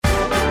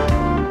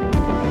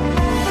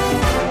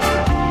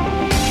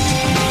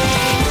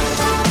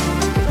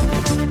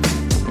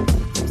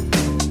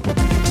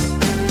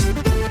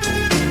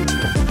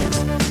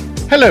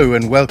Hello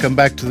and welcome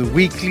back to the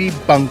weekly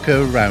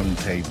Bunker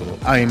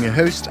Roundtable. I am your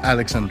host,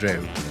 Alex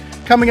Andreu.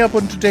 Coming up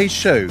on today's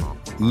show,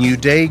 new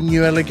day,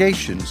 new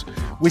allegations.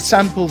 We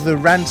sample the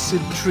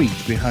rancid treat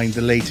behind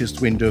the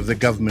latest window of the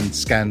government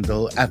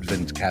scandal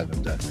advent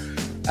calendar.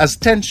 As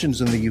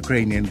tensions on the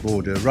Ukrainian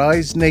border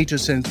rise, NATO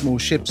sends more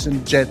ships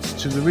and jets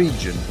to the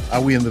region.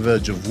 Are we on the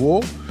verge of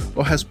war,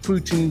 or has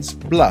Putin's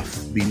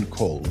bluff been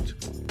called?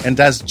 And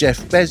as Jeff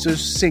Bezos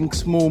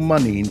sinks more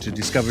money into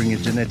discovering a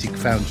genetic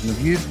fountain of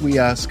youth, we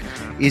ask,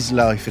 is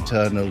life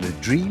eternal a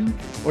dream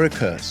or a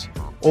curse?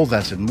 All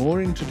that and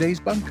more in today's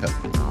Bunker.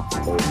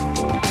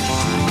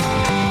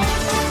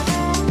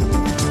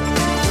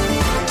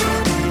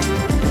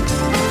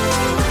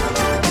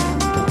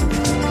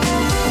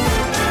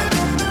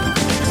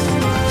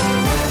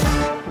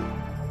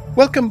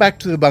 Welcome back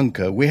to the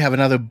Bunker. We have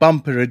another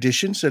bumper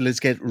edition, so let's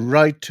get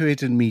right to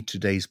it and meet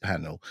today's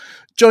panel.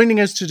 Joining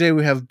us today,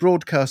 we have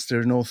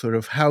broadcaster and author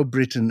of How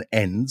Britain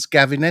Ends,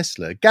 Gavin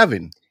Esler.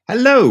 Gavin.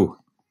 Hello.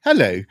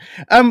 Hello.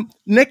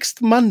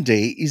 Next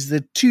Monday is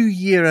the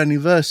 2-year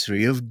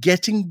anniversary of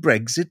getting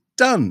Brexit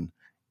done.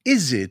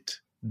 Is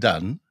it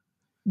done?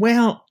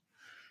 Well,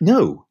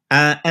 no.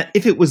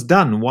 If it was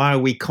done, why are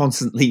we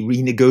constantly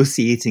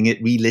renegotiating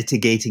it,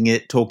 relitigating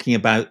it, talking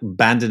about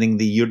abandoning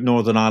the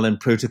Northern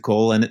Ireland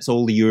Protocol, and it's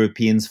all the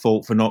Europeans'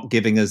 fault for not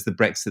giving us the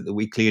Brexit that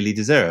we clearly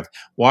deserve?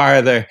 Why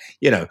are there,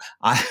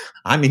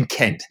 I'm in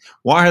Kent.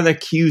 Why are there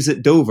queues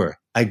at Dover?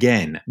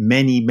 Again,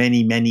 many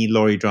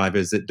lorry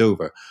drivers at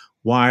Dover.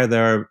 Why are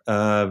there,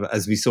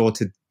 as we saw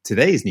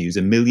today's news,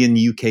 1 million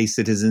UK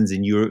citizens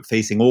in Europe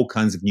facing all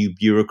kinds of new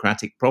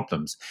bureaucratic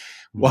problems?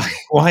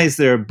 Why is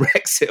there a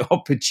Brexit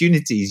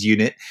opportunities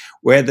unit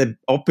where the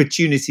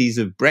opportunities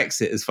of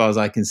Brexit, as far as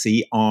I can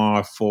see,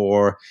 are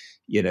for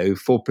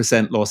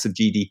 4% loss of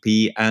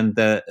GDP and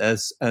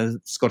as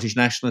Scottish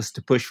nationalists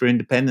to push for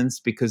independence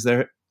because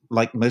they're,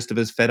 like most of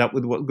us, fed up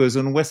with what goes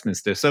on in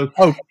Westminster. So,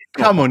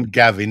 come on,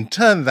 Gavin,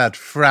 turn that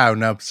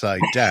frown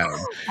upside down.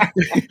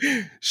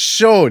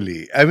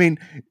 Surely, I mean,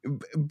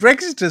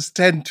 Brexiters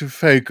tend to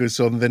focus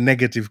on the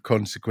negative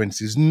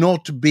consequences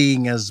not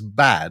being as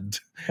bad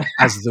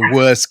as the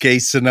worst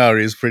case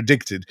scenarios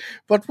predicted.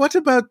 But what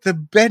about the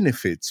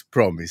benefits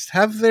promised?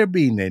 Have there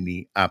been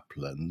any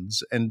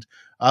uplands, and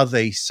are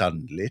they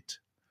sunlit?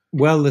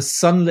 Well, the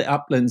sunlit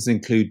uplands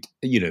include,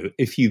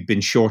 if you've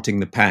been shorting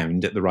the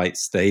pound at the right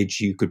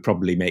stage, you could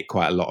probably make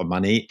quite a lot of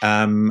money.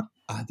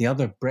 The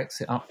other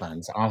Brexit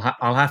uplands,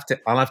 I'll have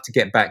to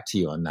get back to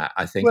you on that.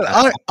 I think.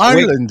 Well,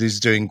 Ireland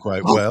is doing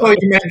quite well. Oh,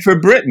 you meant for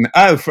Britain?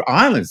 Oh, for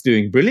Ireland's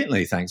doing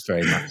brilliantly. Thanks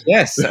very much.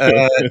 Yes,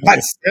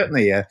 that's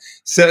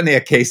certainly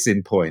a case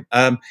in point.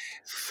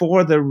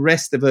 For the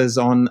rest of us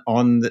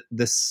on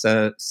this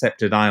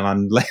sceptred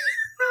island,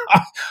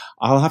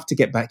 I'll have to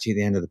get back to you at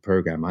the end of the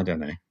program. I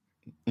don't know.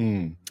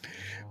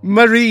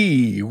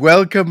 Marie,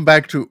 welcome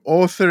back to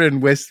author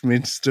and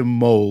Westminster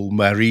mole,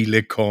 Marie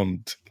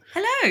Leconte.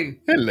 Hello.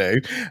 Hello.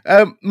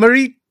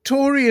 Marie,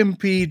 Tory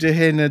MP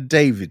Dehenna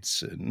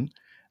Davidson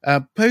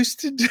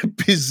posted a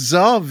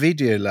bizarre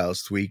video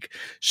last week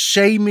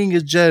shaming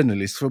a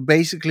journalist for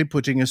basically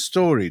putting a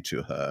story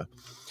to her.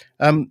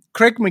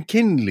 Craig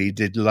McKinley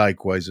did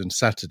likewise on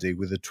Saturday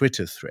with a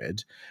Twitter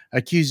thread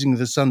accusing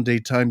the Sunday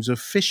Times of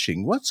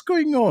phishing. What's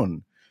going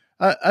on?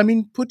 I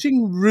mean,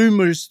 putting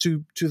rumours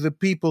to the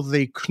people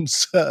they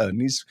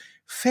concern is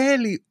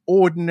fairly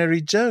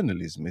ordinary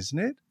journalism, isn't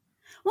it?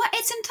 Well,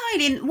 it's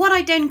entirely, what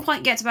I don't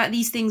quite get about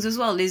these things as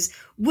well is,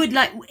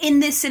 in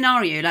this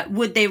scenario,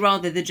 would they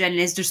rather the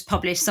journalists just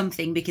publish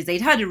something because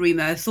they'd heard a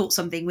rumour, thought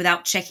something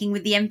without checking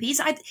with the MPs?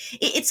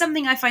 It's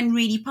something I find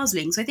really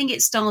puzzling. So I think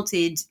it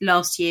started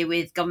last year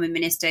with Government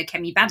Minister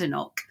Kemi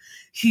Badenoch,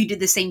 who did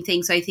the same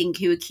thing. So I think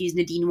who accused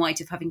Nadine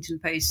White of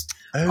Huffington Post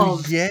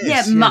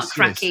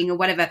muckraking or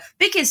whatever.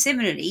 Because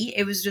similarly,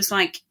 it was just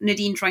like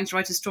Nadine trying to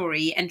write a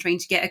story and trying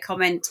to get a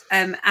comment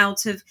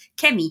out of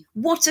Kemi.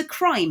 What a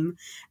crime!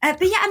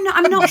 But yeah,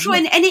 I'm not sure,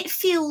 and it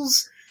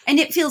feels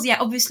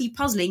obviously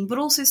puzzling, but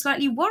also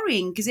slightly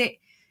worrying because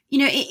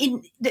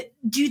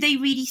do they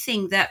really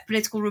think that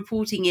political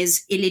reporting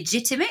is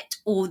illegitimate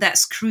or that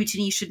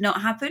scrutiny should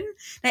not happen?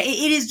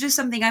 It is just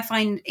something I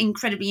find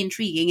incredibly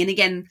intriguing. And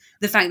again,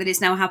 the fact that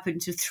it's now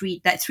happened to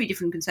three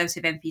different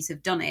Conservative MPs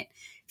have done it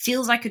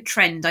feels like a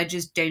trend I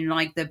just don't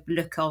like the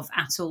look of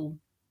at all.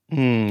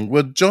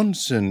 Well,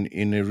 Johnson,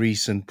 in a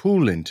recent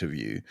Pool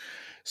interview,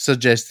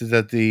 suggested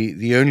that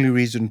the only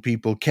reason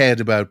people cared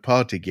about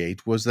Partygate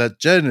was that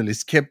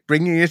journalists kept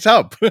bringing it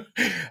up.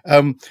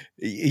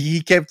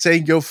 He kept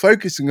saying, you're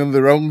focusing on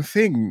the wrong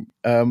thing,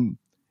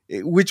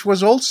 which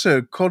was also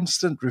a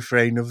constant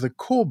refrain of the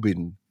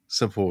Corbyn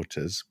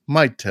supporters.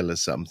 Might tell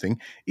us something.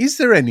 Is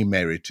there any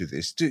merit to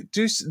this?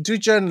 Do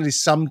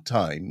journalists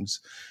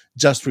sometimes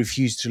just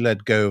refuse to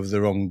let go of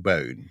the wrong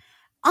bone?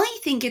 I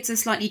think it's a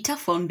slightly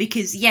tough one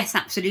because, yes,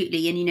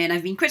 absolutely. And, and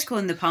I've been critical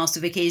in the past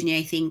of occasionally,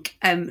 I think,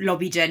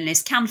 lobby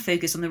journalists can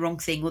focus on the wrong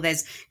thing. Well,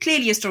 there's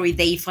clearly a story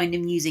they find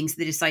amusing, so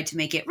they decide to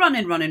make it run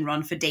and run and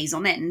run for days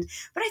on end.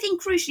 But I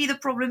think crucially the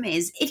problem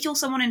is if you're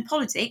someone in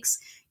politics,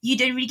 you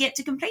don't really get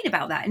to complain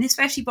about that. And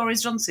especially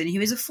Boris Johnson,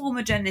 who is a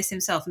former journalist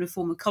himself and a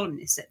former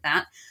columnist at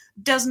that,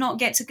 does not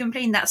get to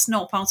complain. That's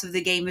not part of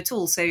the game at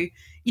all. So,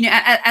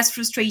 as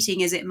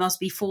frustrating as it must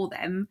be for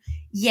them,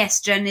 yes,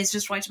 journalists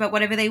just write about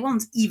whatever they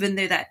want, even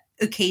though that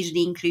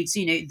occasionally includes,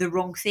 the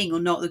wrong thing or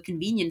not the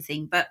convenient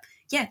thing. But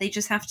yeah, they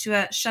just have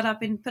to shut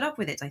up and put up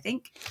with it, I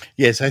think.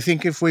 Yes, I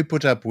think if we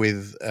put up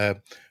with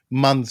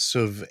months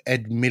of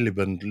Ed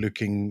Miliband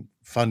looking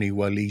funny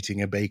while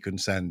eating a bacon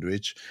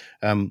sandwich,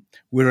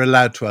 we're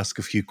allowed to ask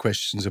a few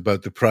questions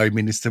about the Prime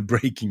Minister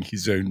breaking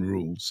his own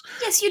rules.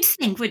 Yes, you'd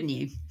think, wouldn't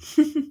you?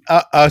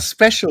 Our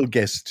special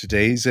guest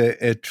today is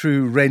a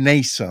true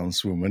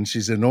Renaissance woman.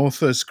 She's an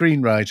author,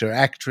 screenwriter,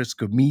 actress,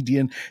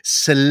 comedian,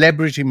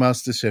 celebrity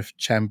MasterChef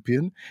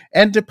champion,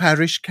 and a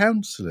parish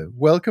councillor.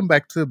 Welcome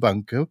back to the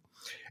bunker,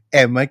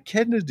 Emma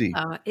Kennedy.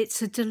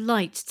 It's a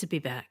delight to be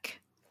back.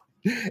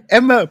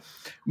 Emma,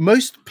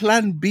 most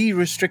Plan B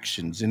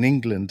restrictions in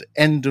England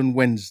end on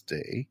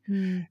Wednesday,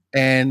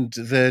 and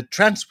the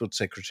Transport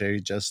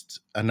Secretary just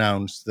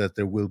announced that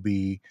there will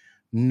be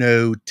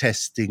no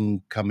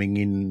testing coming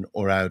in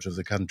or out of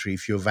the country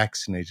if you're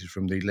vaccinated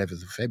from the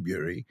 11th of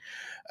February.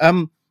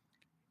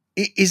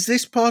 Is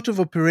this part of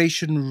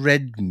Operation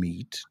Red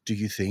Meat, do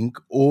you think,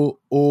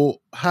 or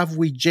have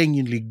we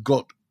genuinely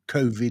got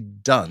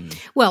COVID done?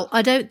 Well,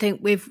 I don't think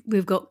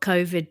we've got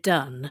COVID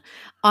done.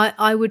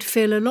 I would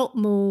feel a lot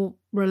more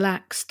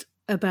relaxed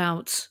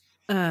about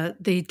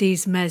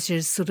these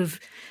measures sort of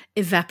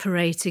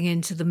evaporating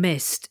into the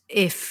mist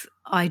if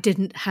I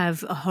didn't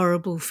have a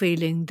horrible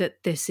feeling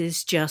that this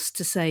is just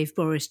to save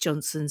Boris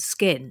Johnson's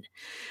skin.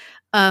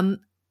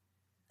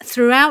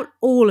 Throughout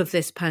all of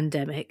this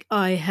pandemic,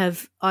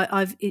 I've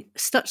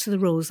stuck to the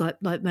rules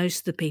like most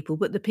of the people,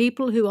 but the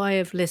people who I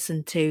have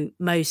listened to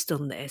most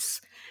on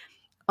this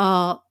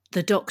are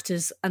the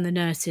doctors and the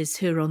nurses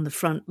who are on the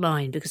front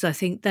line, because I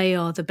think they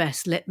are the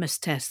best litmus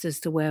test as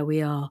to where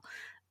we are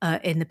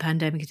in the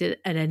pandemic at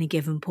any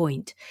given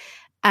point.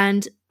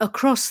 And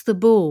across the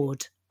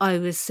board, I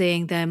was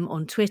seeing them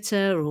on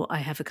Twitter, or I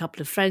have a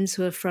couple of friends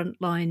who are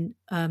frontline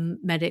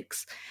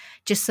medics,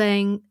 just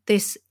saying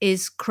this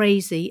is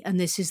crazy and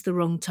this is the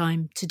wrong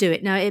time to do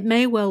it. Now, it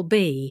may well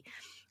be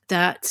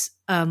that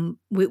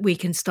we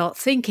can start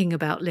thinking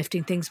about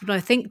lifting things, but I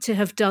think to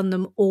have done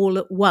them all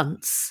at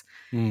once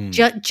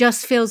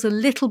just feels a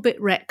little bit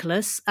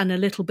reckless and a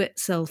little bit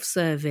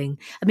self-serving.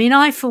 I mean,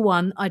 I, for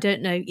one, I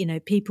don't know,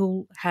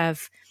 people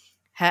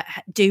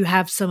do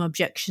have some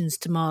objections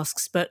to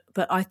masks, but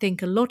I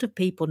think a lot of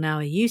people now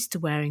are used to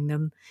wearing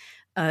them.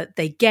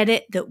 They get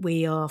it that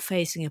we are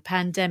facing a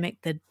pandemic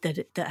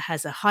that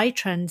has a high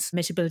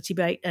transmissibility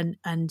rate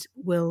and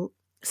will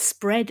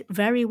spread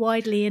very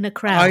widely in a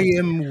crowd. I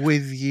am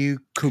with you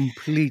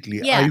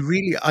completely. Yeah.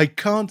 I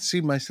can't see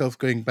myself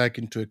going back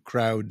into a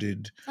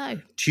crowded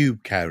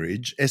tube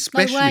carriage,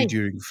 especially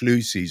during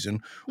flu season,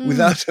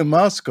 without a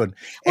mask on.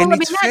 Well,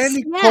 and it's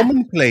fairly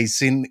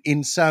commonplace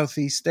in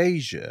Southeast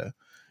Asia.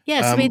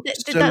 Yes, I mean,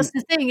 that's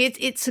the thing.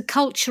 It's a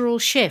cultural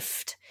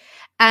shift.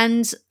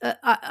 And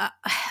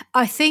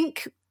I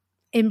think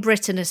in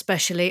Britain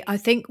especially, I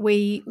think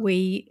we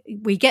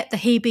get the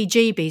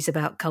heebie-jeebies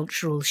about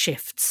cultural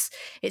shifts.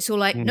 It's all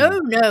like, no,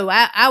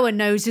 our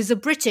noses are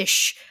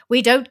British.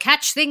 We don't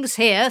catch things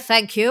here,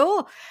 thank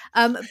you.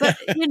 But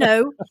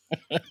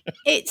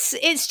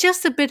it's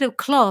just a bit of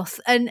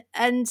cloth. And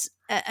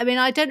I mean,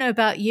 I don't know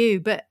about you,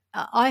 but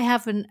I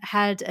haven't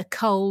had a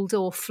cold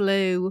or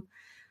flu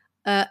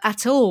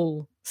at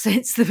all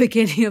since the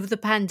beginning of the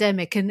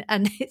pandemic, and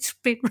it's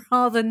been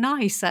rather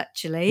nice,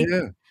 actually.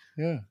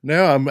 Yeah.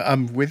 No,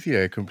 I'm with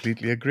you. I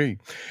completely agree.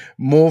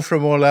 More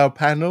from all our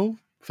panel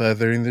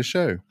further in the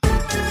show.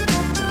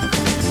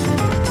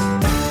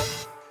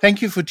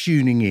 Thank you for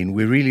tuning in.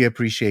 We really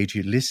appreciate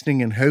you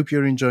listening and hope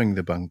you're enjoying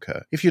The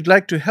Bunker. If you'd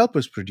like to help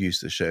us produce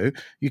the show,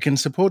 you can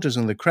support us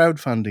on the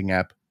crowdfunding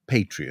app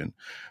Patreon,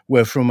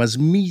 where from as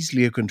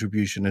measly a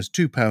contribution as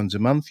 £2 a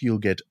month, you'll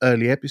get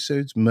early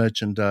episodes,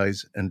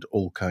 merchandise, and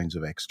all kinds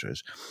of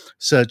extras.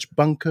 Search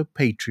Bunker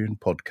Patreon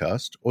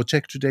Podcast or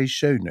check today's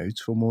show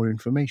notes for more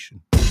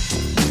information.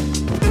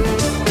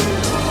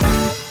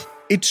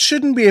 It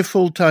shouldn't be a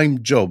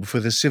full-time job for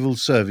the civil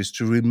service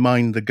to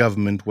remind the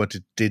government what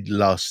it did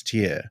last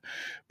year.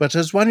 But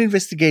as one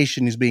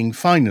investigation is being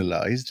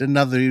finalised,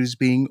 another is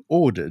being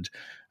ordered.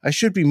 I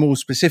should be more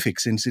specific,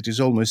 since it is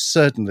almost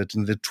certain that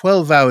in the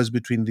 12 hours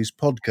between this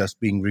podcast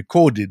being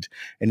recorded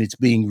and it's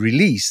being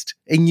released,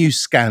 a new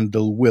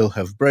scandal will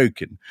have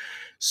broken.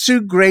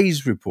 Sue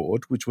Gray's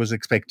report, which was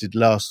expected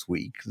last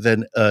week,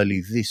 then early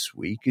this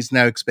week, is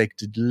now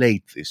expected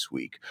late this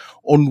week.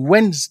 On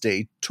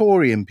Wednesday,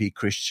 Tory MP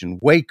Christian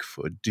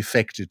Wakeford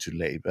defected to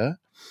Labour.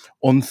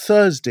 On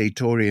Thursday,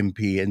 Tory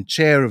MP and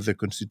Chair of the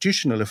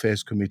Constitutional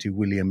Affairs Committee,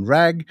 William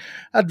Ragg,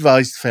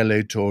 advised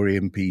fellow Tory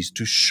MPs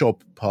to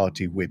shop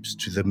party whips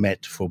to the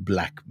Met for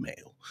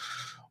blackmail.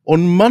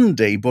 On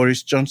Monday,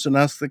 Boris Johnson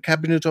asked the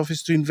Cabinet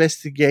Office to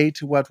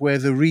investigate what were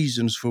the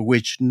reasons for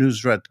which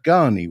Nusrat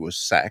Ghani was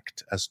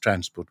sacked as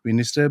Transport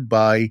Minister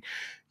by,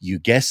 you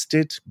guessed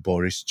it,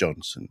 Boris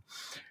Johnson.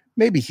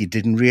 Maybe he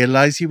didn't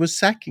realise he was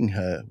sacking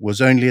her, was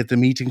only at the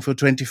meeting for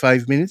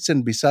 25 minutes,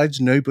 and besides,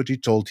 nobody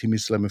told him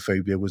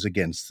Islamophobia was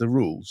against the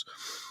rules.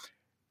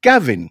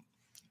 Gavin,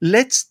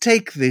 let's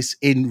take this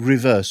in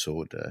reverse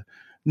order.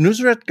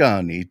 Nusrat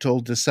Ghani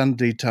told the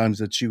Sunday Times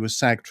that she was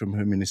sacked from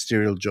her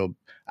ministerial job,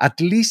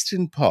 at least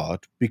in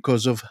part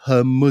because of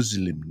her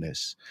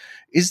Muslimness.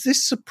 Is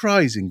this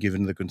surprising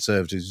given the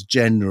Conservatives'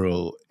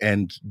 general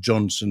and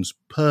Johnson's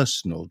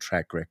personal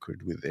track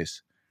record with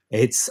this?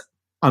 It's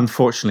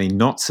unfortunately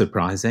not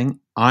surprising.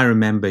 I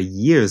remember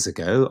years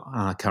ago,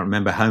 I can't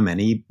remember how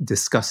many,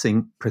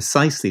 discussing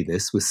precisely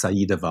this with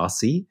Sayeeda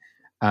Vasi,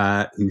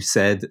 who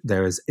said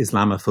there is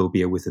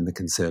Islamophobia within the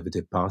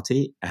Conservative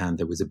Party, and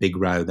there was a big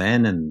row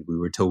then, and we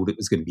were told it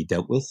was going to be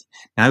dealt with.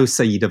 Now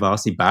Sayeeda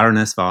Vasi,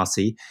 Baroness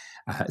Vasi,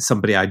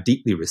 somebody I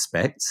deeply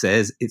respect,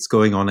 says it's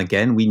going on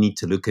again. We need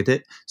to look at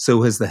it.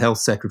 So has the Health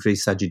Secretary,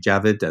 Sajid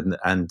Javid,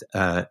 and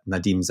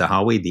Nadeem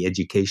Zahawi, the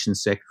Education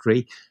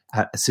Secretary,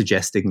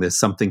 suggesting there's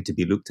something to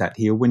be looked at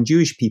here. When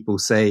Jewish people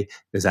say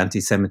there's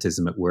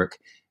anti-Semitism at work,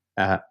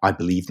 I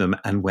believe them.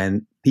 And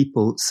when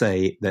people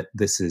say that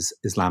this is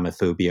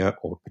Islamophobia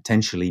or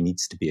potentially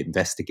needs to be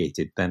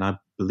investigated, then I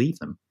believe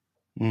them.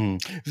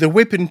 The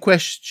whip in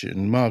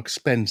question, Mark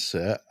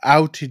Spencer,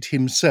 outed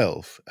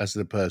himself as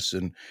the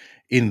person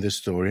in the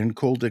story and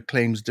called the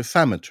claims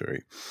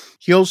defamatory.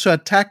 He also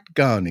attacked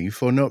Ghani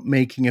for not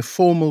making a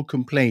formal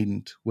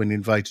complaint when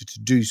invited to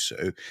do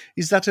so.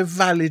 Is that a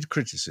valid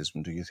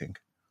criticism, do you think?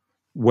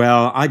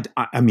 Well,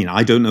 I mean,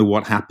 I don't know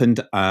what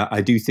happened.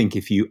 I do think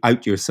if you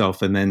out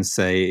yourself and then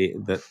say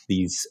that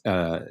these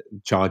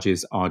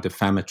charges are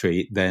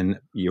defamatory,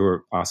 then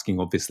you're asking,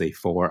 obviously,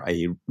 for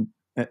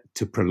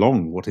to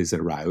prolong what is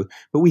a row.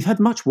 But we've had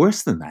much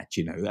worse than that,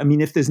 you know. I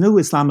mean, if there's no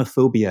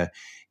Islamophobia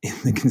in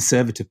the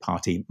Conservative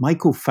Party,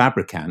 Michael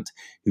Fabricant,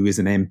 who is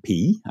an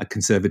MP, a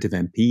Conservative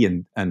MP,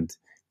 and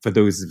for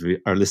those of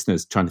our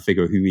listeners trying to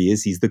figure out who he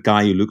is, he's the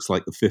guy who looks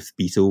like the fifth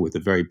Beatle with the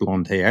very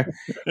blonde hair.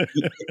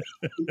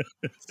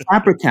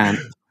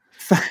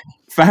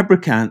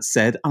 Fabricant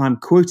said, and I'm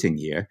quoting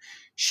here,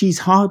 "She's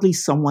hardly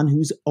someone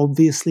who's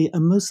obviously a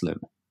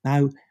Muslim."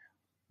 Now,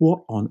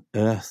 what on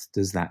earth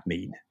does that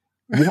mean?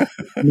 I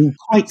mean,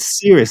 quite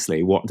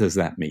seriously, what does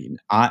that mean?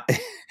 I'm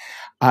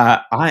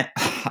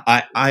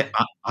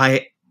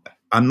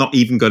not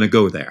even going to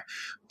go there,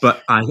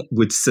 but I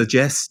would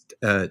suggest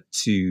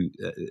to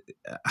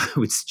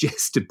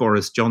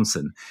Boris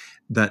Johnson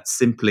that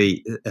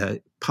simply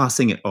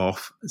passing it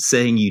off,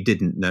 saying you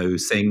didn't know,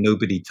 saying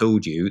nobody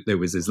told you there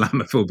was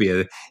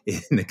Islamophobia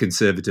in the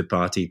Conservative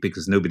Party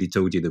because nobody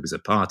told you there was a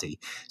party,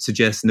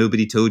 suggests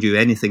nobody told you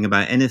anything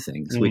about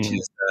anything, which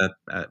is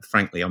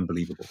frankly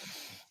unbelievable.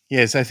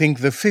 Yes, I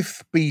think the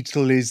fifth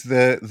Beatle is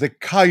the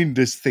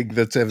kindest thing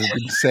that's ever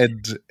been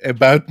said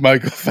about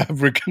Michael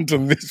Fabricant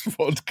on this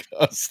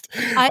podcast.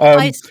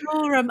 I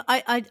saw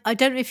I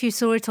don't know if you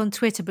saw it on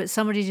Twitter, but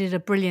somebody did a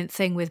brilliant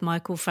thing with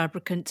Michael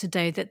Fabricant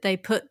today that they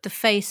put the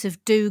face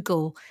of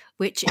Dougal,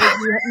 which you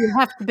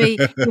have to be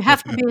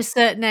a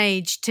certain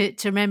age to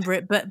remember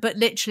it, but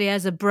literally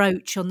as a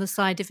brooch on the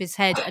side of his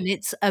head, and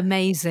it's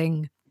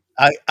amazing.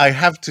 I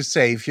have to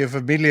say, if you're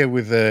familiar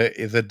with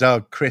the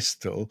Dark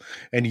Crystal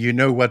and you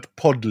know what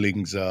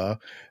podlings are,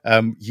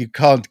 you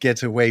can't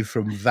get away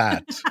from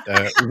that.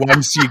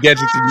 Once you get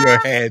it in your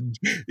head,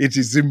 it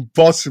is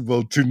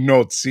impossible to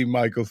not see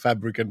Michael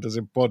Fabricant as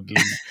a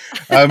podling.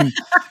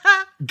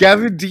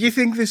 Gavin, do you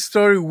think this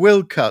story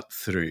will cut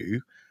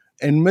through?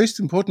 And most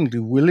importantly,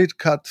 will it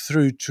cut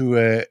through to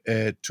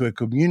a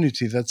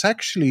community that's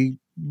actually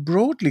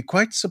broadly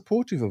quite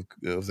supportive of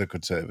the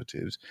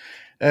Conservatives?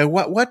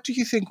 What do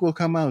you think will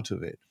come out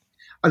of it?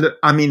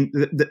 I mean,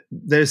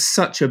 there's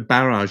such a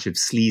barrage of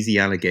sleazy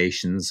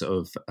allegations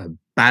of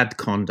bad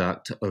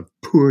conduct, of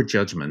poor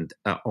judgment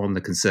on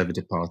the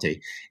Conservative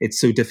Party. It's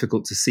so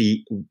difficult to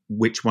see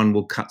which one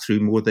will cut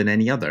through more than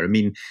any other. I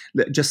mean,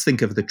 just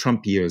think of the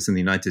Trump years in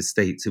the United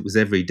States. It was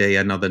every day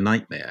another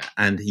nightmare,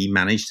 and he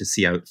managed to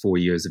see out 4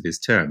 years of his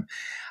term.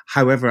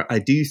 However, I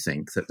do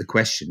think that the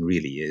question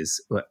really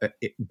is,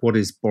 what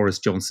is Boris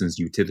Johnson's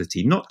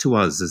utility, not to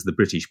us as the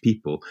British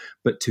people,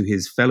 but to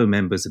his fellow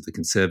members of the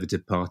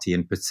Conservative Party,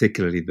 and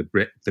particularly the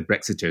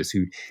Brexiters,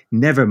 who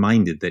never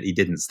minded that he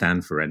didn't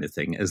stand for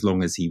anything as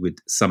long as he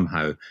would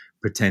somehow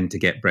pretend to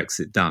get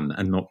Brexit done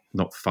and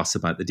not fuss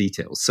about the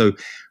details. So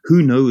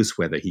who knows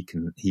whether he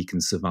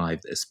can survive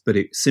this, but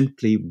it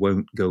simply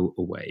won't go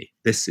away.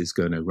 This is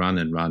going to run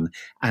and run.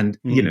 And,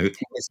 you know,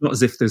 it's not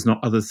as if there's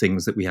not other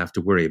things that we have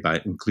to worry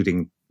about,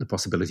 including the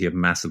possibility of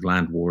massive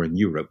land war in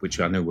Europe, which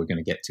I know we're going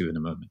to get to in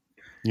a moment.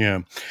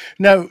 Yeah.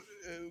 Now,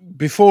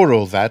 before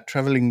all that,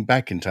 traveling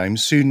back in time,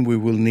 soon we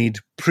will need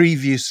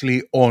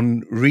previously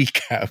on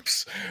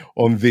recaps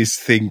on this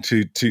thing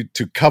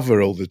to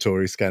cover all the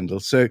Tory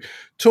scandals. So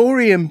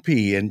Tory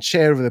MP and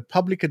chair of the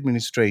Public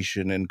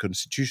Administration and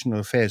Constitutional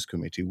Affairs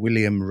Committee,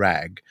 William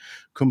Ragg,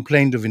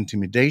 complained of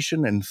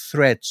intimidation and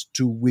threats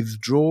to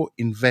withdraw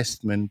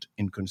investment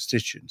in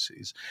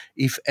constituencies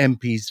if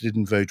MPs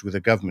didn't vote with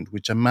the government,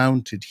 which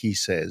amounted, he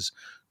says,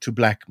 to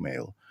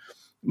blackmail.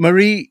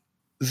 Marie,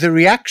 the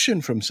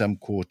reaction from some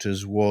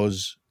quarters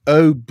was,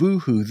 oh,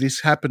 boo-hoo,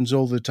 this happens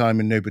all the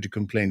time and nobody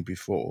complained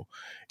before.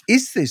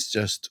 Is this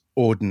just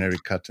ordinary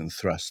cut and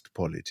thrust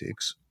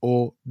politics,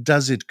 or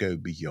does it go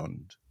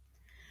beyond?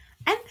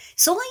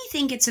 So I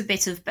think it's a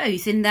bit of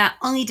both, in that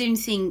I don't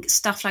think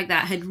stuff like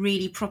that had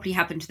really properly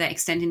happened to that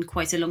extent in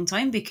quite a long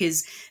time,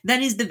 because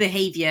that is the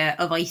behaviour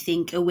of, I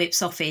think, a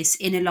whip's office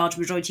in a large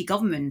majority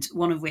government,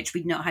 one of which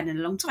we'd not had in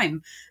a long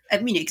time.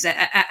 Because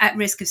at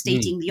risk of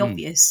stating the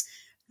obvious,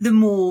 the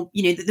more,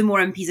 the more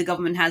MPs a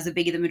government has, the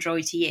bigger the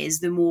majority is,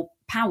 the more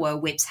power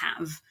whips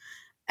have.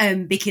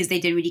 Because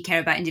they don't really care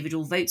about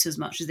individual votes as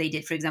much as they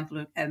did, for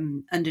example,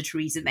 under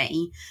Theresa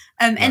May.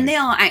 And there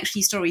are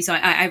actually stories.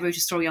 I wrote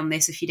a story on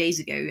this a few days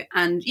ago,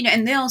 and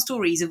and there are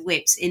stories of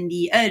whips in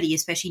the early,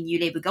 especially New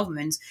Labour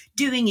governments,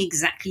 doing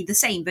exactly the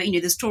same. But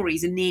the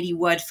stories are nearly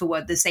word for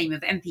word the same,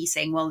 of MPs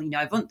saying, "Well,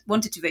 I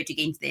wanted to vote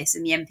against this,"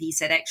 and the MP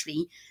said,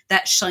 "Actually,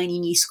 that shiny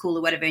new school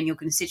or whatever in your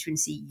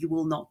constituency, you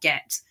will not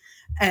get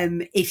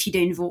if you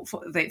don't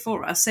vote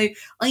for us." So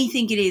I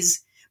think it is.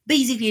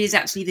 Basically, it is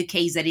absolutely the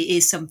case that it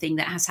is something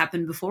that has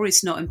happened before.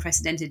 It's not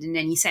unprecedented in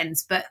any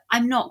sense, but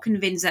I'm not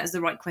convinced that's the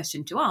right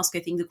question to ask. I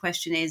think the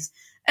question is,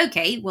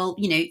 okay, well,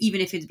 even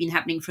if it's been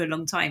happening for a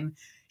long time,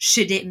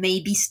 should it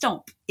maybe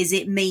stop? Is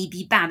it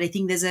maybe bad? I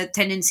think there's a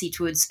tendency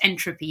towards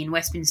entropy in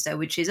Westminster,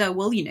 which is, oh,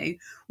 well,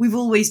 we've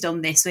always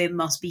done this, so it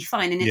must be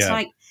fine. And it's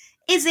like,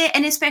 is it?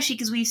 And especially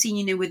because we've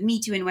seen, with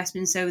Me Too in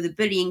Westminster, the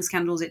bullying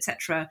scandals,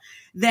 etc.,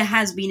 there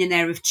has been an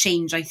air of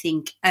change, I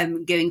think,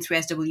 going through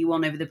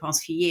SW1 over the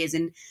past few years.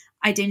 And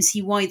I don't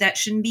see why that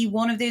shouldn't be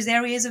one of those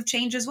areas of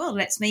change as well.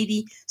 Let's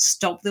maybe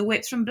stop the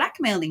whips from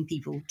blackmailing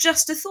people.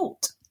 Just a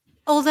thought.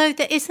 Although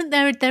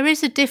there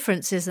is a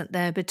difference, isn't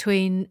there,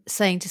 between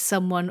saying to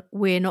someone,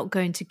 we're not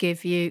going to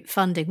give you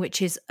funding,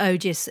 which is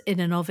odious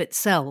in and of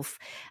itself,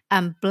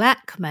 and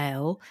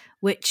blackmail,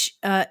 which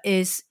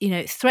is,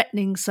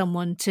 threatening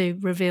someone to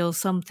reveal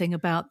something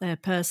about their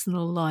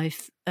personal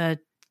life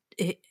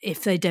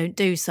if they don't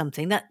do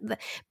something.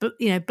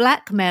 But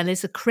blackmail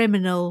is a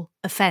criminal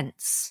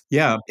offence.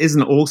 Yeah,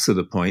 isn't also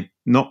the point,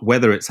 not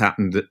whether it's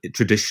happened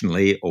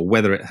traditionally or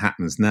whether it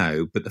happens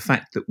now, but the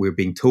fact that we're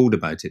being told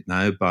about it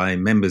now by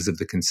members of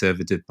the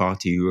Conservative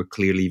Party who are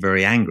clearly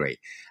very angry.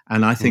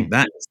 And I think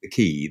that is the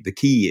key. The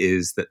key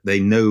is that they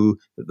know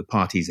that the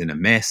party's in a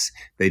mess.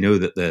 They know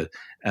that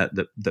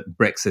that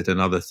Brexit and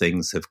other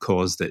things have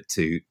caused it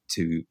to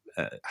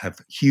have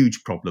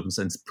huge problems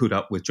and put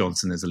up with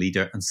Johnson as a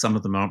leader, and some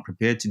of them aren't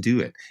prepared to do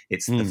it.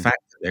 It's the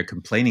fact that they're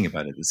complaining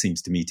about it that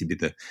seems to me to be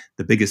the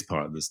biggest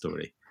part of the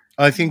story.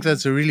 I think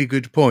that's a really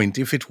good point.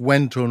 If it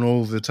went on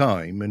all the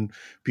time and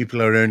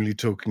people are only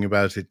talking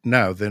about it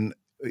now, then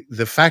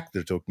the fact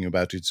they're talking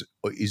about it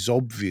is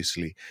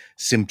obviously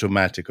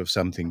symptomatic of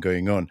something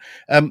going on.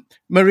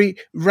 Marie,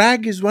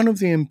 Ragg is one of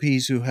the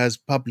MPs who has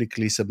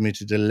publicly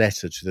submitted a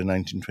letter to the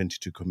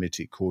 1922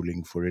 committee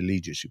calling for a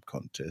leadership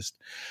contest.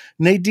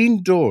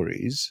 Nadine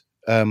Dorries,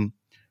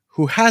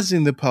 who has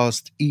in the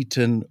past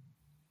eaten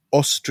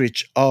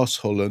ostrich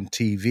arsehole on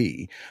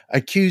TV,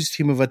 accused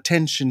him of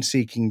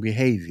attention-seeking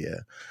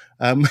behavior.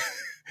 I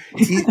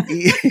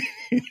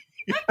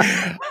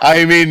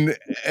mean,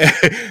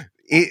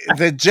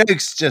 the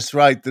jokes just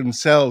write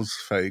themselves,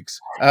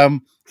 folks.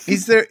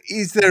 Is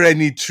there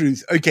any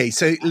truth? Okay,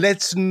 so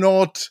let's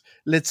not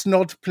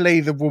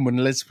play the woman.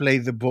 Let's play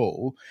the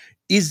ball.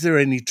 Is there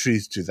any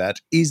truth to that?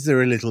 Is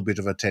there a little bit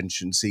of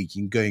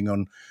attention-seeking going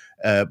on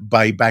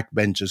by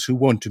backbenchers who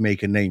want to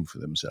make a name for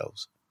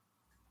themselves?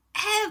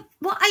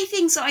 Well, I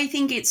think so. I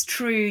think it's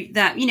true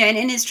that,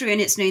 and it's true, and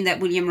it's known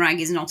that William Ragg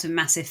is not a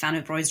massive fan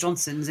of Boris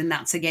Johnson's. And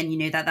that's, again,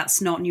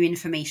 that's not new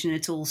information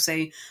at all.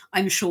 So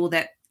I'm sure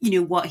that,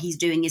 what he's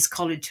doing is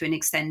collared to an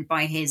extent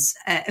by his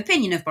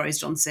opinion of Boris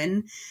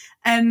Johnson.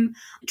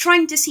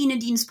 Trying to see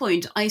Nadine's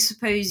point, I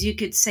suppose you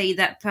could say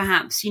that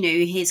perhaps,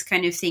 his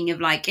kind of thing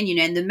of like,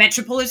 and the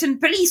Metropolitan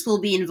Police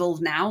will be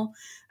involved now,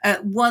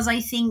 was,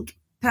 I think,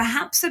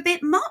 perhaps a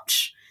bit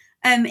much.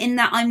 In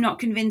that I'm not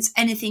convinced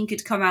anything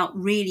could come out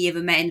really of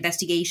a Met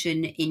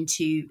investigation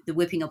into the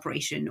whipping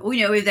operation. Or,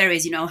 if there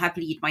is, I'll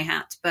happily eat my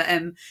hat. But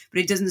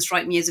it doesn't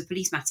strike me as a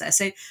police matter.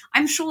 So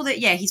I'm sure that,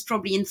 he's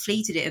probably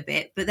inflated it a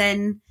bit. But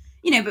then,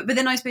 but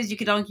then I suppose you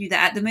could argue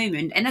that at the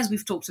moment, and as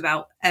we've talked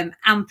about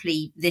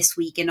amply this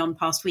week and on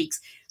past weeks,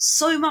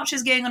 so much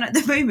is going on at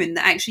the moment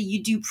that actually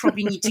you do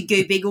probably need to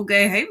go big or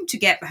go home to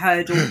get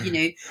heard or,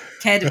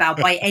 cared about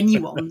by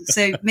anyone.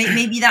 So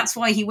maybe that's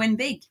why he went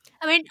big.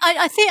 I mean,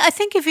 I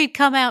think if he'd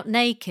come out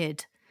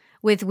naked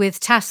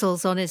with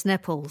tassels on his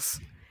nipples,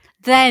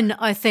 then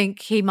I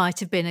think he might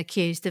have been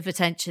accused of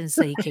attention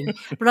seeking.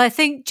 But I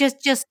think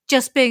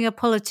just being a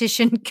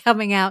politician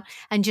coming out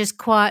and just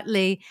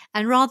quietly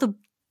and rather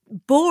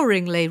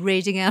boringly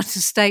reading out a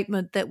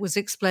statement that was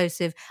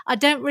explosive, I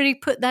don't really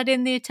put that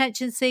in the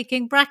attention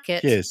seeking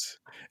bracket. Yes.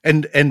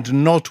 And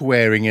not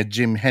wearing a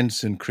Jim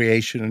Henson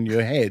creation on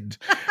your head.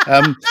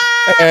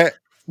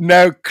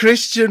 Now,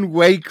 Christian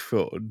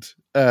Wakeford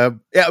Yeah,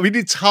 I mean,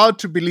 it's hard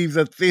to believe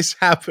that this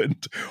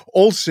happened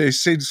also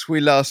since we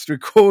last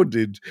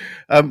recorded.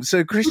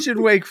 So Christian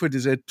Wakeford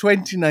is a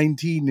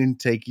 2019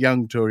 intake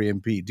young Tory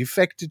MP,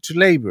 defected to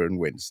Labour on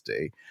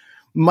Wednesday.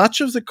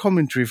 Much of the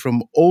commentary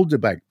from older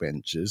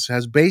backbenchers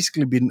has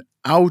basically been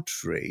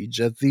outrage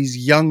at these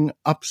young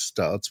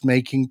upstarts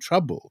making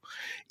trouble.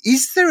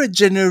 Is there a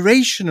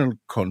generational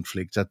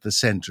conflict at the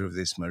centre of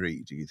this,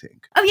 Marie, do you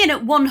think? Oh,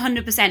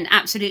 100%.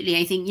 Absolutely.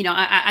 I think,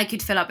 I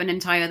could fill up an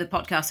entire other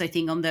podcast, I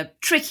think, on the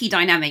tricky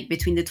dynamic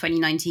between the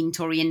 2019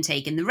 Tory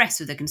intake and the rest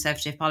of the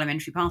Conservative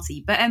Parliamentary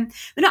Party. But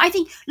no, I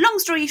think, long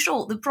story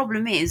short, the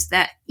problem is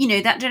that,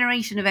 that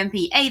generation of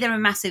MP, they're a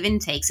massive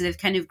intake, so they've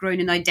kind of grown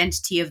an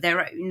identity of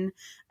their own.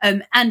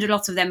 And a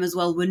lot of them as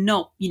well were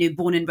not,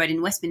 born and bred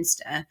in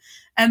Westminster.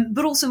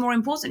 But also more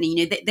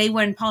importantly, they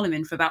were in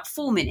Parliament for about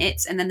 4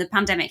 minutes and then the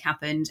pandemic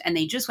happened and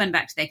they just went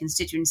back to their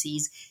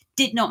constituencies,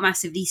 did not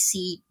massively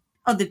see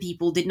other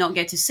people, did not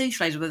get to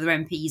socialise with other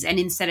MPs, and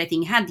instead I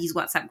think had these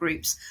WhatsApp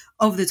groups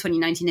of the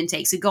 2019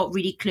 intakes that got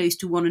really close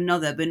to one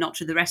another but not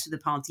to the rest of the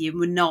party and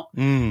were not,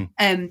 and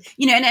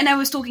I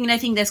was talking, and I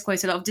think there's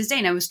quite a lot of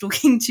disdain. I was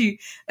talking to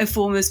a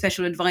former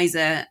special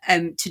advisor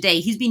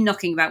today who's been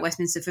knocking about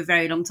Westminster for a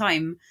very long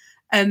time,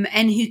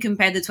 and who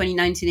compared the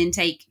 2019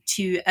 intake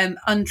to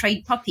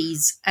untrained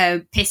puppies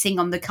pissing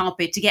on the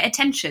carpet to get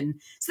attention.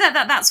 So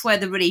that's where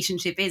the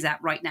relationship is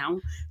at right now.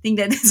 I think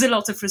that there's a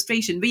lot of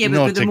frustration. But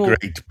not a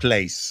great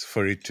place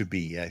for it to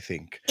be, I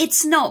think.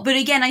 It's not. But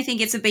again, I think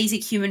it's a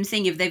basic human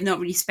thing if they've not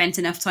really spent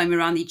enough time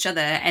around each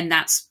other. And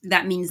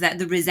that means that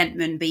the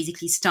resentment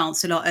basically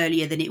starts a lot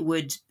earlier than it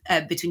would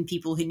between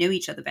people who know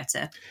each other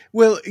better.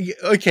 Well,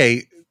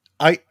 okay.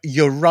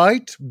 You're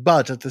right,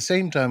 but at the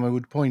same time, I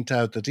would point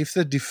out that if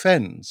the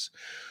defense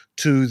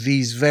to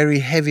these very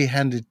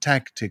heavy-handed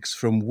tactics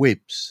from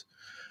whips,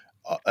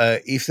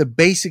 if the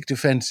basic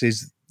defense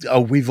is,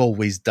 we've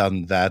always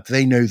done that,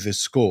 they know the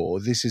score,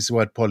 this is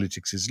what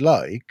politics is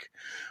like,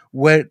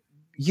 where,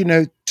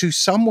 to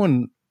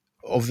someone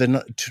of the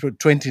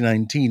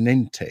 2019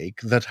 intake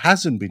that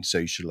hasn't been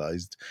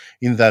socialized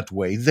in that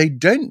way, they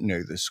don't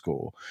know the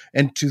score.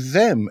 And to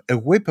them, a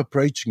whip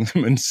approaching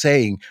them and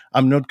saying,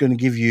 I'm not going to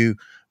give you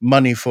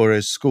money for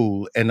a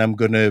school and I'm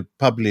going to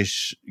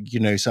publish,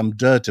 some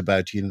dirt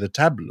about you in the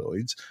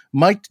tabloids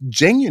might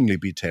genuinely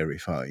be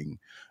terrifying,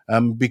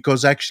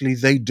 because actually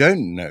they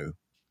don't know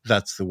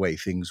that's the way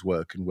things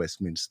work in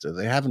Westminster.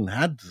 They haven't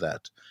had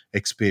that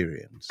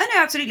experience. Oh,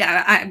 no, absolutely.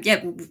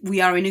 Yeah,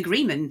 we are in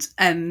agreement.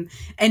 And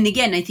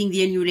again, I think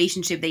the only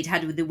relationship they'd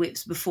had with the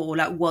whips before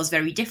was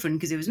very different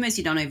because it was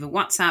mostly done over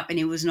WhatsApp and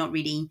it was not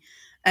really,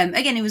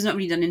 it was not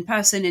really done in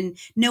person, and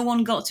no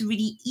one got to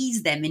really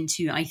ease them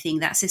into, I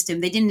think, that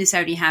system. They didn't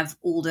necessarily have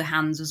all the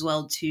hands as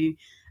well to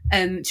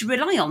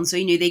rely on. So,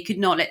 they could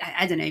not,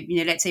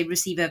 let's say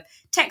receive a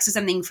text or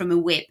something from a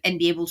whip and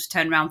be able to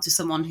turn around to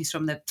someone who's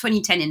from the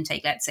 2010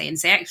 intake, let's say, and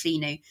say,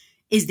 actually,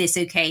 is this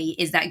okay?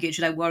 Is that good?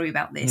 Should I worry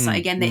about this?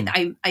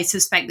 I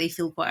suspect they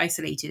feel quite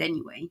isolated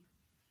anyway.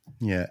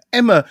 Yeah.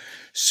 Emma,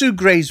 Sue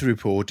Gray's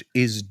report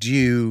is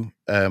due,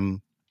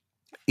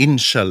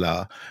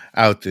 inshallah,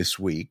 out this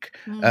week.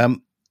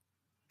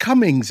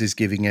 Cummings is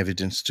giving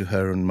evidence to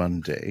her on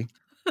Monday.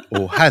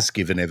 Or has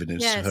given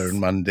evidence to her on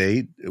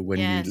Monday when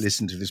you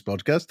listen to this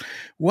podcast.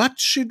 What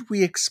should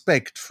we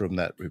expect from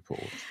that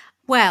report?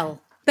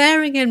 Well,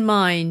 bearing in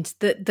mind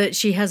that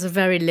she has a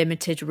very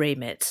limited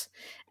remit,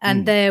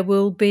 and there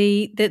will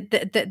be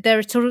there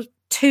are sort of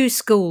two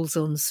schools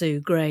on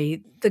Sue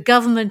Gray: the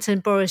government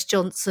and Boris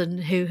Johnson,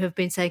 who have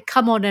been saying,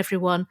 "Come on,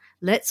 everyone,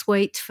 let's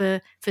wait for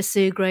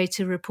Sue Gray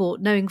to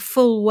report," knowing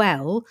full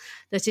well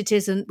that it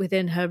isn't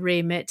within her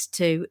remit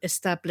to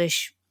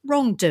establish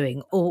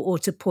wrongdoing or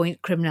to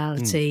point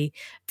criminality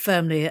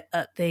firmly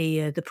at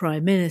the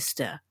Prime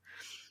Minister.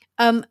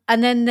 And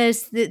then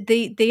there's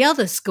the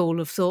other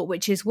school of thought,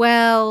 which is,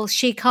 well,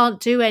 she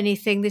can't do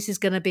anything. This is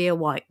going to be a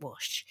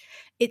whitewash.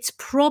 It's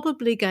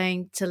probably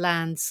going to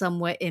land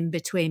somewhere in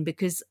between,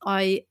 because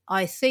I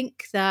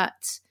think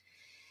that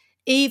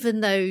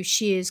even though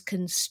she is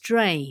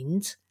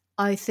constrained,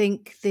 I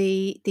think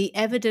the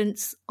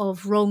evidence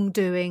of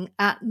wrongdoing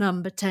at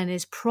Number 10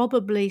 is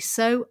probably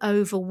so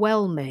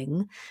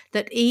overwhelming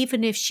that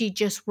even if she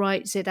just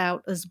writes it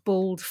out as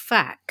bald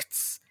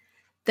facts,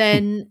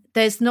 then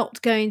there's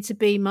not going to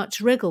be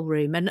much wriggle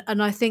room.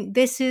 And I think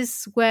this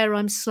is where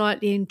I'm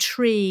slightly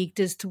intrigued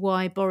as to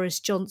why Boris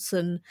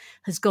Johnson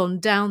has gone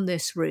down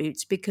this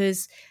route,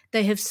 because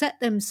they have set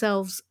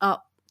themselves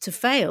up to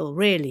fail,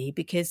 really,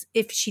 because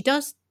if she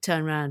does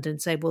turn around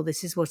and say, well,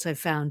 this is what I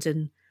found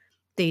and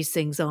these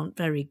things aren't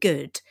very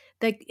good,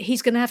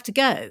 he's going to have to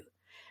go.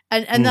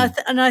 And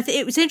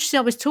it was interesting.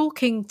 I was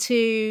talking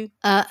to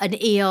an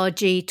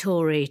ERG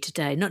Tory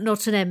today,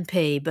 not an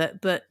MP,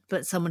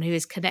 but someone who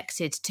is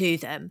connected to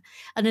them.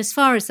 And as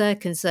far as they're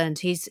concerned,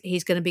 he's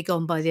going to be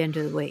gone by the end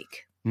of the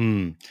week.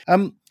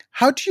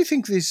 How do you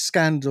think these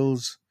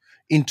scandals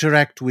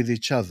interact with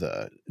each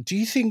other? Do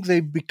you think they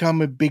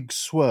become a big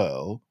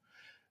swirl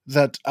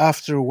that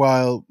after a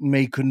while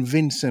may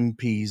convince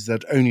MPs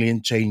that only a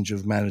change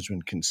of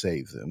management can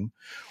save them?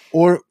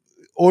 Or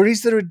Or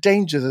is there a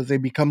danger that they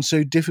become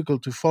so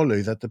difficult to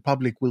follow that the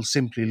public will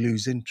simply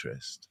lose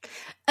interest?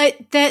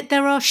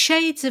 There are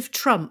shades of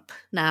Trump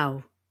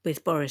now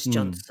with Boris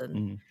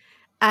Johnson.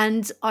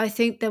 And I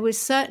think there was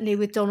certainly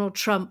with Donald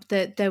Trump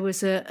that there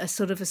was a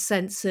sort of a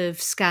sense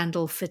of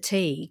scandal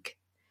fatigue.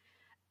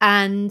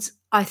 And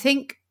I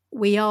think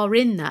we are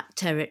in that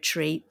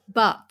territory.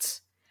 But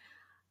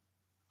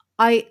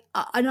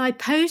I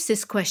posed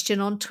this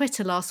question on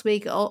Twitter last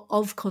week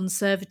of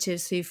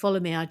conservatives who follow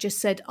me. I just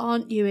said,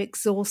 aren't you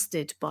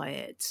exhausted by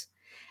it?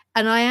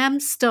 And I am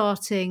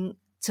starting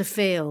to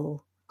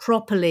feel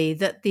properly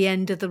that the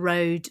end of the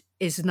road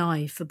is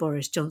nigh for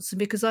Boris Johnson,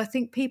 because I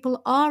think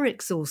people are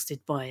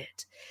exhausted by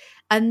it.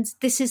 And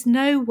this is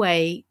no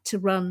way to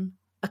run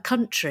a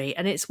country.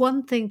 And it's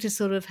one thing to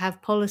sort of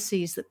have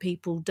policies that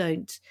people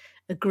don't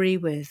agree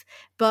with,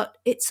 but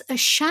it's a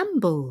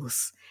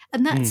shambles.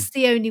 And that's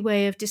the only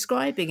way of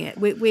describing it.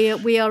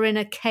 We are in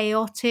a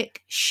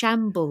chaotic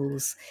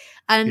shambles.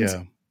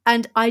 And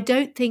I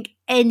don't think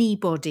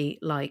anybody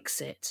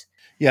likes it.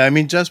 Yeah, I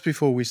mean, just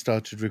before we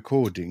started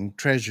recording,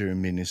 Treasury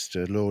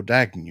Minister Lord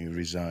Agnew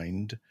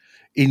resigned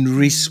in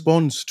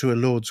response to a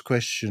Lord's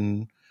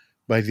question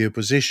by the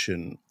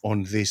opposition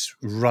on this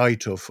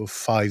write-off of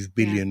 5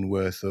 billion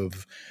worth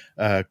of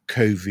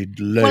COVID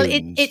loans. Well,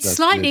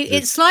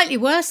 it's slightly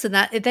worse than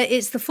that.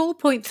 It's the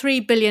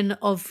 4.3 billion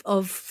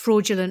of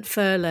fraudulent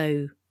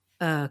furlough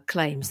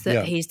claims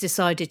that he's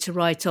decided to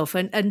write off.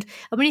 And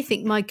I mean, you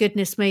think, my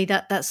goodness me,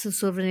 that's a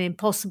sort of an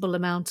impossible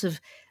amount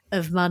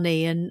of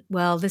money, and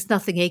well, there's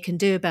nothing he can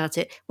do about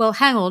it. Well,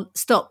 hang on,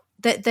 stop.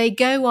 They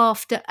go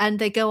after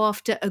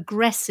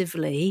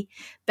aggressively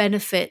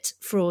benefit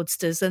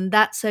fraudsters, and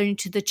that's only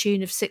to the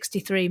tune of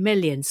 63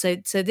 million. So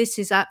this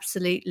is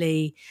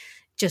absolutely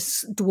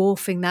just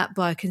dwarfing that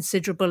by a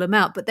considerable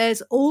amount. But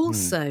there's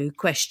also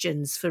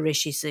questions for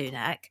Rishi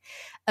Sunak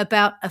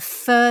about a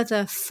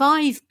further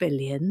 5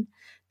 billion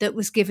that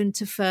was given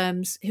to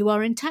firms who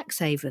are in tax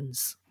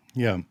havens.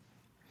 Yeah.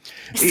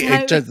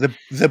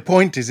 The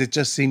point is, it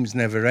just seems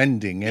never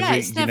ending.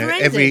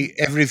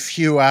 Every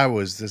few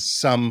hours, there's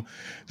some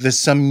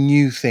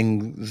new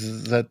thing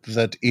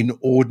that in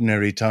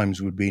ordinary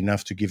times would be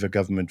enough to give a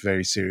government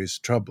very serious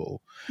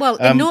trouble. Well,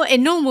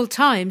 in normal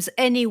times,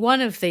 any one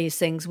of these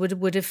things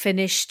would have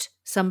finished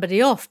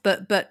somebody off.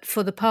 But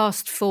for the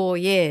past 4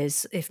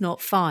 years, if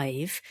not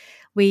 5,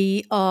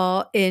 we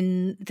are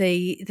in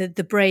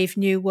the brave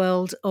new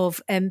world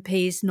of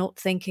MPs not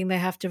thinking they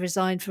have to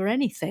resign for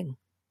anything.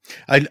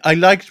 I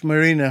liked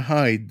Marina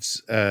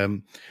Hyde's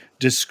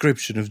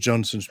description of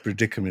Johnson's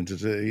predicament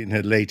in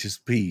her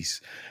latest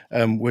piece,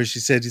 where she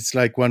said it's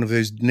like one of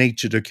those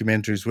nature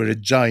documentaries where a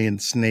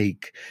giant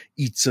snake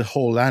eats a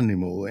whole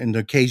animal and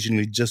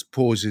occasionally just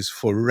pauses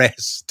for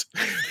rest,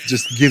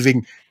 just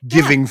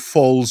giving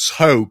false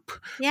hope.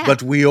 Yeah.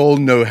 But we all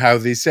know how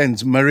this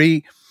ends.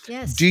 Marie,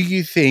 do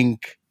you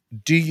think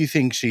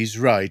she's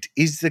right?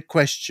 Is the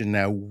question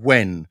now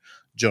when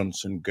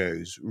Johnson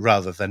goes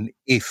rather than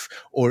if,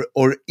 or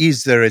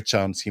is there a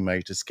chance he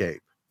might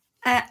escape?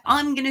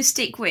 I'm going to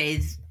stick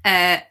with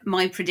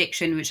my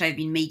prediction, which I've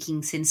been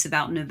making since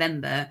about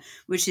November,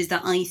 which is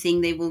that I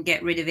think they will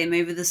get rid of him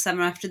over the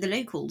summer after the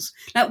locals.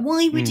 Like,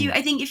 why would you?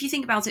 I think if you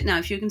think about it now,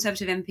 if you're a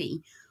Conservative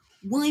MP,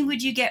 why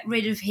would you get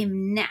rid of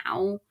him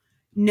now,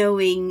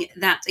 knowing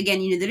that, again,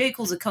 the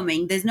locals are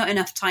coming? There's not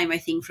enough time, I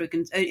think, for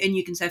a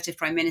new Conservative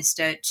Prime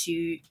Minister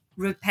to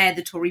repair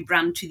the Tory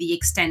brand to the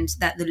extent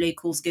that the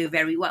locals go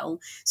very well.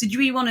 So do you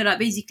really want to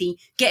basically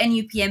get a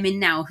new PM in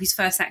now whose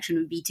first action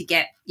would be to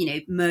get,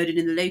 murdered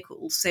in the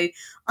locals? So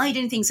I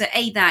don't think so.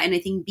 A, that, and I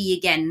think B,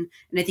 again,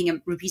 and I think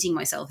I'm repeating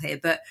myself here,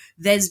 but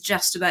there's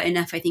just about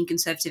enough, I think,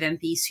 Conservative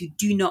MPs who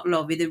do not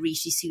love either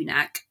Rishi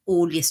Sunak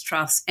or Liz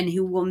Truss, and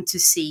who want to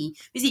see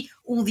basically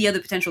all the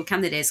other potential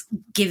candidates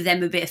give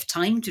them a bit of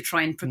time to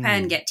try and prepare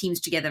and get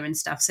teams together and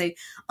stuff. So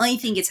I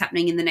think it's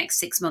happening in the next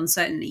 6 months,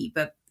 certainly,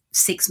 but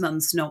 6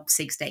 months, not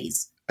 6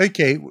 days.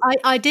 Okay.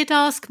 I did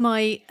ask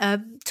my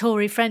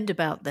Tory friend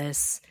about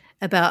this,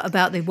 about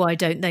the why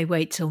don't they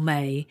wait till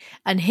May,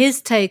 and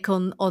his take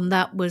on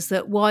that was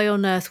that why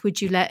on earth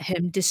would you let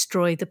him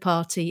destroy the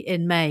party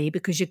in May,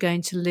 because you're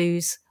going to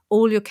lose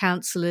all your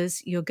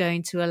councillors, you're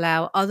going to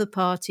allow other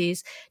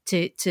parties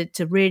to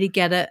really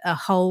get a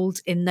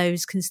hold in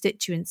those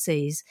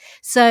constituencies.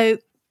 So,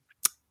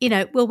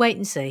 we'll wait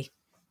and see.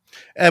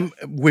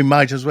 We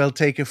might as well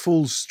take a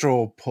full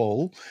straw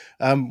poll.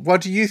 What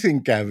do you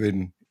think,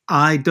 Gavin?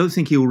 I don't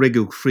think he'll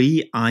wriggle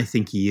free. I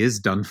think he is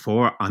done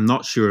for. I'm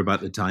not sure about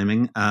the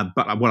timing.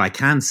 But what I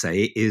can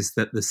say is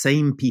that the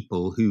same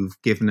people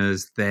who've given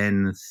us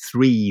then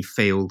 3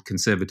 failed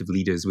Conservative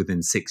leaders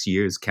within 6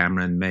 years,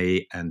 Cameron,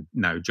 May, and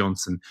now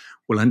Johnson,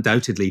 will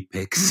undoubtedly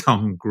pick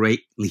some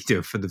great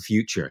leader for the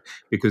future,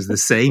 because the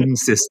same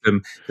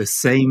system, the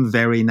same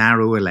very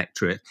narrow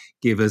electorate,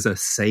 give us a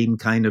same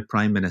kind of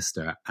prime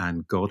minister,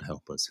 and God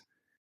help us.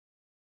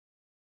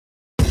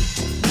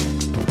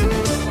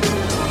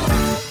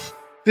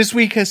 This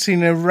week has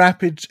seen a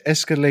rapid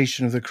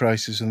escalation of the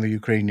crisis on the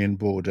Ukrainian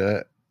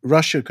border.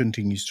 Russia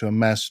continues to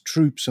amass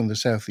troops on the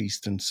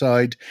southeastern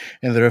side,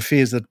 and there are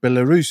fears that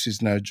Belarus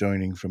is now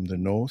joining from the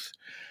north.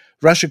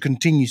 Russia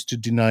continues to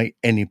deny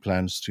any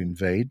plans to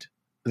invade.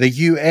 The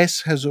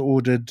US has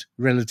ordered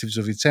relatives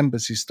of its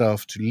embassy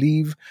staff to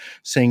leave,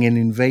 saying an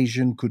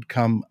invasion could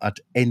come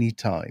at any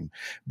time.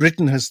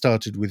 Britain has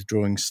started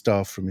withdrawing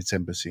staff from its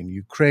embassy in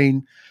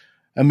Ukraine.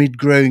 Amid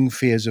growing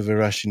fears of a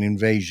Russian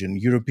invasion,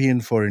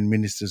 European foreign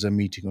ministers are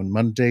meeting on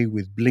Monday,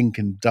 with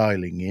Blinken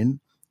dialing in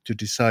to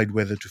decide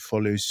whether to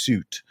follow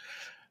suit.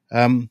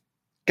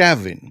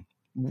 Gavin,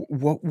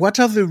 what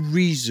are the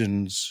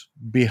reasons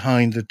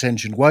behind the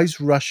tension? Why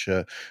is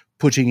Russia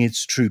putting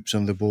its troops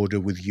on the border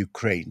with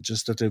Ukraine?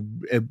 Just at a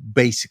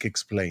basic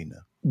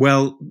explainer.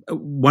 Well,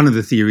 one of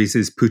the theories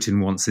is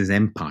Putin wants his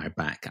empire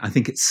back. I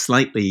think it's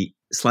slightly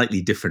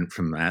different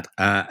from that,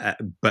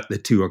 but the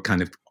two are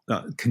kind of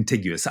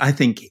contiguous. I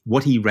think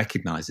what he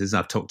recognizes,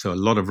 I've talked to a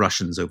lot of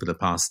Russians over the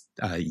past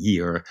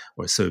year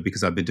or so,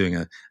 because I've been doing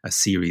a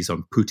series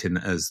on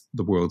Putin as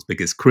the world's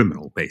biggest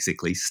criminal,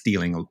 basically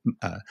stealing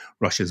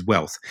Russia's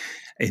wealth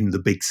in the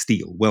big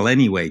steal. Well,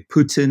 anyway,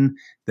 Putin,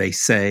 they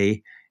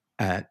say,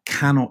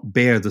 cannot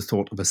bear the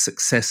thought of a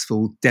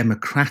successful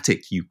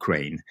democratic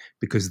Ukraine,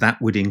 because that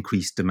would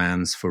increase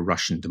demands for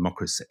Russian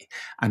democracy.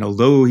 And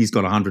although he's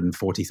got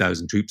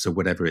 140,000 troops or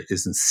whatever it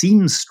is and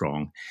seems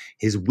strong,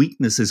 his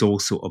weakness is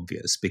also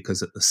obvious,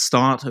 because at the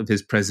start of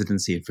his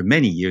presidency and for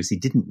many years, he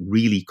didn't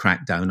really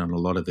crack down on a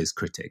lot of his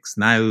critics.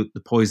 Now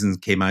the poison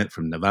came out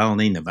from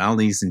Navalny.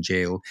 Navalny's in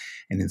jail.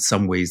 And in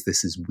some ways,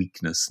 this is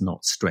weakness,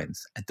 not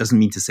strength. It doesn't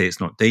mean to say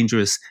it's not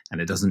dangerous. And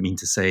it doesn't mean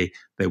to say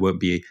there won't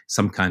be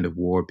some kind of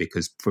war, because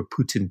for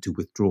Putin to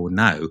withdraw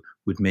now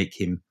would make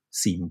him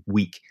seem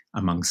weak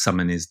among some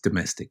in his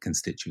domestic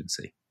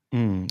constituency.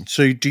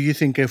 So do you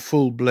think a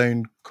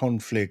full-blown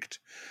conflict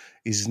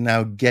is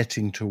now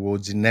getting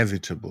towards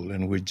inevitable,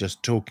 and we're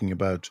just talking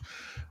about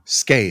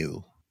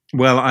scale?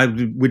 Well, I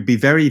would be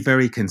very,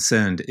 very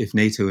concerned if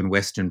NATO and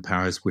Western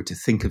powers were to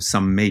think of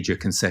some major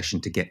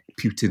concession to get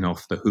Putin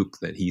off the hook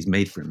that he's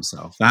made for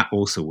himself. That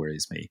also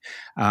worries me.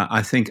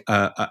 I think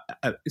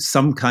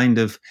some kind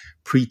of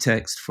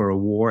pretext for a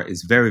war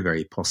is very,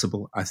 very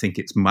possible. I think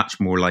it's much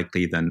more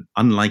likely than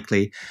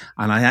unlikely.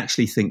 And I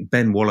actually think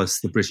Ben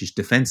Wallace, the British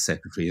Defence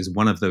Secretary, is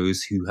one of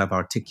those who have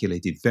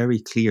articulated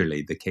very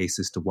clearly the case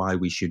as to why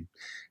we should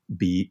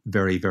be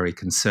very, very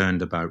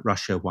concerned about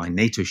Russia, why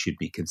NATO should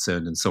be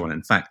concerned, and so on.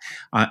 In fact,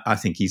 I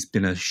think he's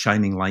been a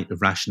shining light of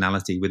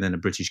rationality within a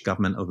British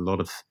government of a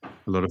lot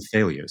of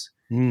failures.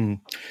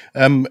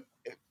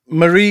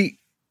 Marie,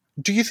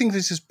 do you think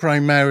this is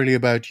primarily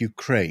about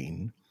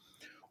Ukraine,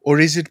 or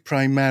is it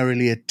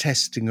primarily a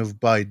testing of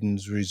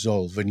Biden's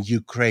resolve, and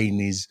Ukraine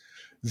is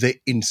the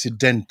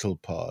incidental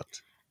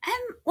part?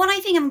 Well,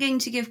 I think I'm going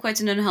to give quite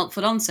an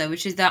unhelpful answer,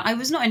 which is that I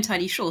was not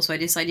entirely sure, so I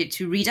decided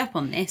to read up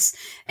on this.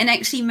 And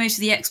actually, most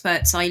of the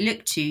experts I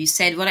looked to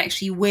said, well,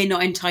 actually, we're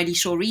not entirely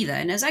sure either.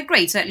 And I was like,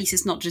 great, so at least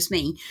it's not just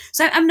me.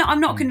 So I'm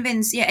not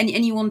convinced,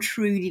 anyone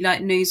truly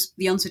knows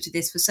the answer to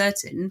this for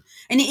certain.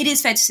 And it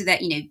is fair to say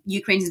that,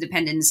 Ukraine's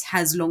independence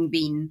has long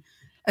been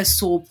a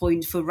sore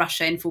point for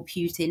Russia and for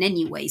Putin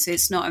anyway. So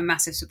it's not a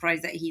massive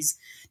surprise that he's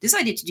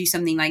decided to do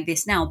something like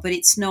this now, but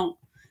it's not.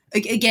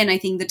 Again, I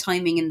think the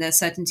timing and the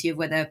certainty of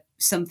whether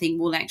something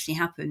will actually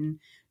happen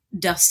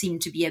does seem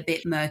to be a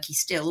bit murky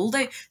still.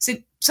 Although, so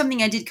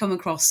something I did come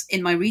across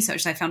in my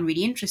research that I found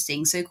really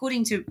interesting. So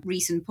according to a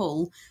recent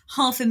poll,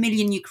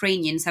 500,000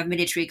 Ukrainians have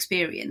military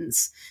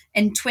experience,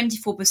 and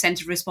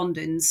 24% of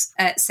respondents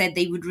said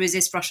they would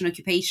resist Russian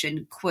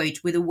occupation, quote,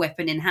 with a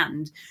weapon in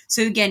hand.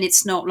 So again,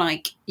 it's not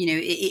like,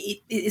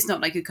 it's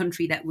not like a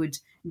country that would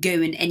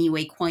go in any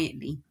way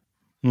quietly.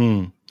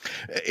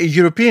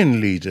 European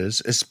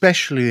leaders,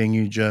 especially the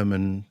new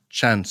German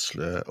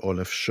Chancellor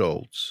Olaf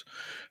Scholz,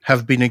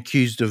 have been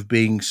accused of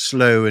being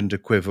slow and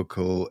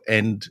equivocal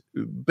and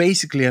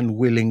basically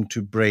unwilling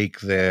to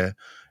break their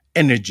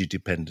energy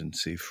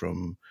dependency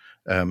from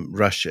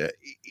Russia.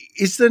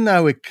 Is there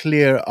now a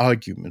clear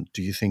argument,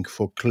 do you think,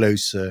 for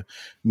closer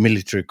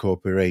military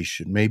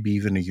cooperation, maybe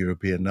even a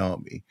European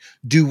army?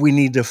 Do we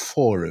need a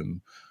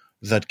forum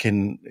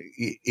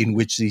in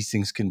which these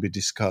things can be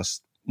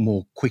discussed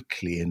more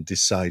quickly and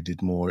decided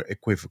more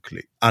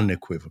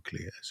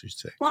unequivocally, as you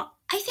say? Well,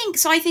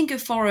 I think a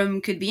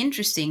forum could be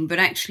interesting, but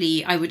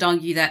actually I would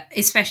argue that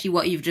especially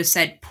what you've just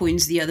said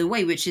points the other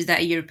way, which is that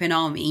a European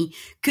army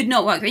could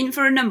not work. I mean,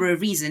 for a number of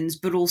reasons,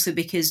 but also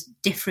because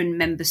different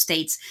member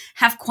states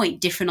have quite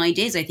different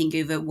ideas, I think,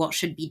 over what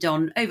should be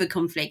done over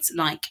conflicts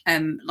like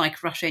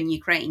Russia and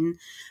Ukraine.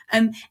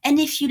 And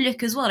if you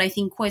look as well, I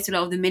think quite a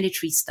lot of the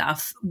military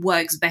stuff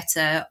works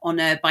better on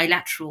a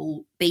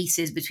bilateral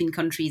basis between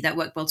countries that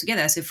work well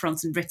together. So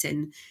France and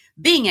Britain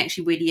being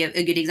actually really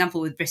a good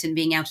example, with Britain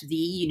being out of the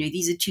EU.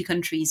 These are two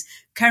countries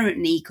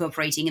currently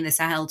cooperating in the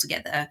Sahel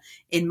together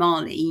in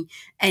Mali.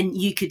 And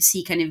you could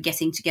see kind of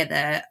getting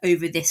together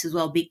over this as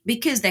well,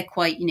 because they're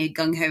quite,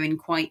 gung-ho and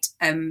quite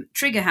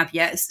trigger happy.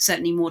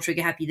 Certainly more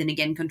trigger happy than,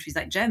 again, countries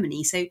like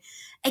Germany. So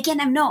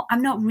again, I'm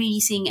not really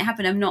seeing it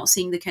happen. I'm not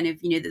seeing the kind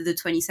of, the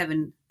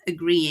 27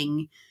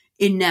 agreeing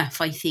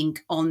enough, I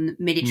think, on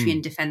military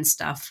and defence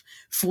stuff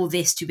for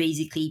this to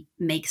basically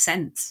make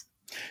sense.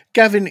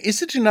 Gavin,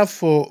 is it enough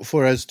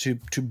for us to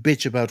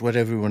bitch about what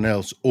everyone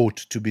else ought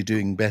to be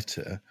doing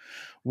better,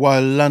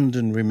 while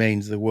London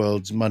remains the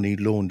world's money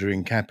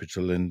laundering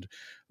capital and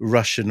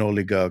Russian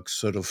oligarchs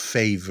sort of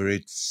favour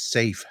its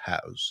safe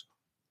house?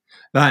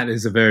 That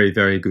is a very,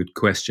 very good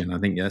question. I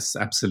think that's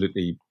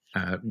absolutely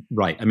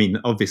right. I mean,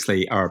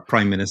 obviously, our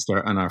Prime Minister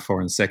and our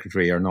Foreign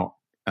Secretary are not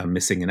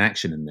missing in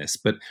action in this.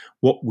 But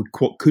what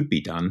could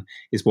be done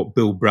is what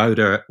Bill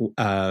Browder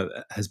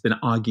has been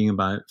arguing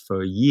about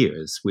for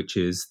years, which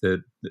is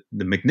the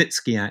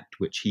Magnitsky Act,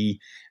 which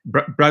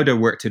Browder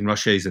worked in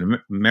Russia. He's an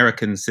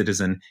American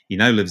citizen. He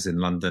now lives in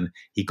London.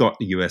 He got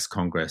the US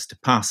Congress to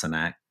pass an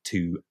act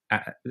to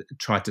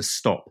try to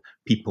stop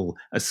people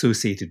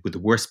associated with the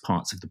worst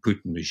parts of the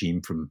Putin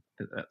regime from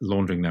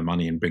laundering their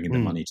money and bringing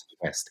their money to the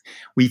West.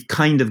 We've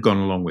kind of gone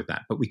along with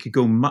that, but we could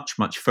go much,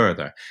 much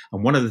further.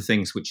 And one of the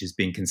things which is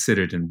being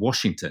considered in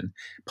Washington,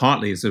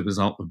 partly as a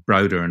result of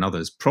Browder and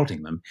others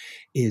prodding them,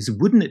 is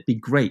wouldn't it be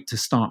great to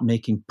start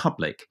making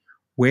public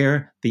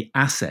where the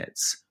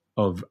assets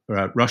of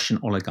Russian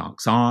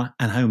oligarchs are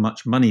and how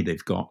much money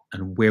they've got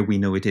and where we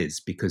know it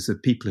is, because the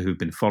people who've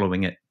been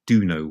following it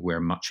do know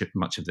where much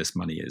of this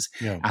money is,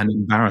 and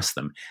embarrass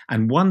them.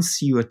 And once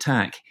you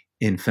attack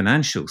in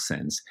financial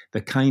sense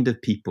the kind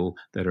of people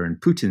that are in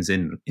Putin's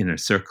inner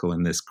circle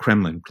in this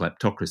Kremlin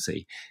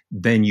kleptocracy,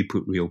 then you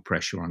put real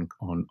pressure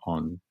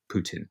on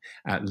Putin.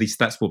 At least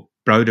that's what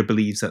Browder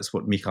believes. That's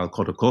what Mikhail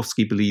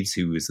Khodorkovsky believes,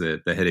 who was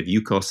the head of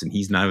UKOS, and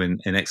he's now in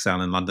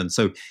exile in London.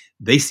 So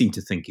they seem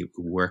to think it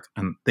will work,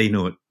 and they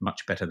know it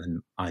much better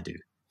than I do.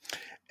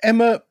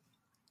 Emma,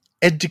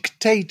 a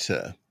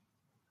dictator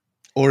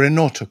or an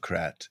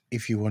autocrat,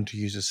 if you want to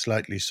use a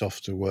slightly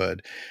softer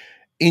word,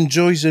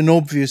 enjoys an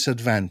obvious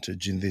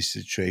advantage in these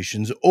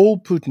situations. All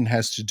Putin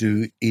has to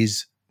do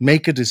is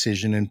make a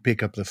decision and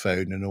pick up the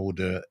phone and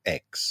order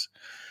X.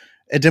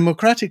 A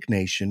democratic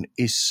nation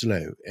is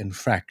slow and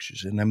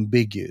fractious and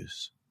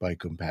ambiguous by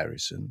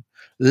comparison,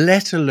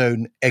 let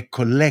alone a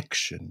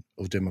collection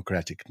of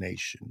democratic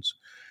nations.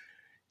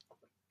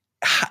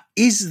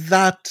 Is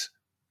that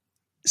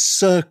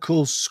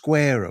circle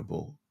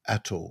squareable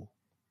at all?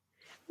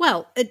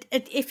 Well,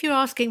 if you're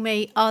asking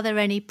me, are there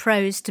any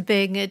pros to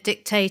being a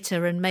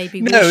dictator, and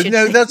maybe No,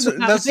 that's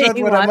not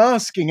what I'm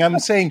asking. I'm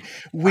saying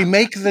we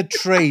make the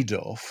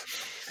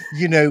trade-off.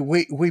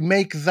 We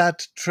make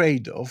that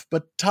trade-off,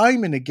 but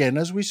time and again,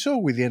 as we saw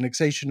with the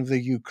annexation of the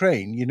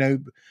Ukraine,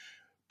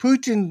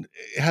 Putin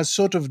has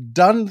sort of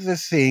done the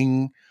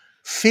thing,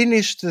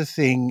 finished the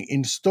thing,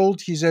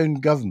 installed his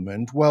own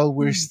government while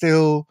we're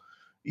still,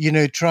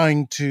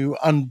 trying to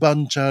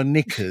unbunch our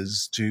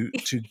knickers to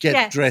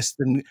get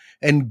dressed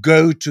and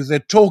go to the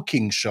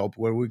talking shop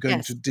where we're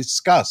going to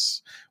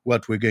discuss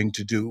what we're going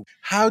to do.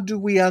 How do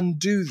we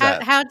undo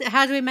that?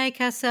 How do we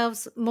make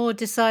ourselves more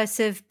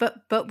decisive,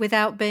 but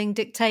without being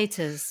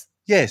dictators?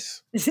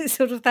 Yes. Is it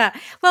sort of that?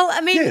 Well,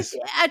 I mean, yes.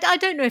 I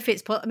don't know if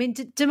it's possible. I mean,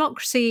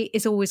 democracy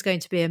is always going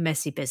to be a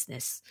messy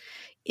business.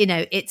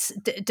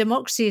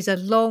 Democracy is a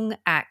long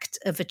act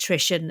of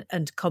attrition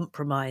and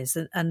compromise,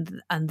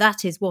 and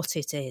that is what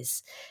it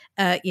is.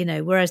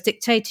 Whereas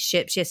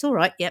dictatorships, yes, all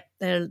right, yep,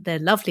 they're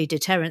lovely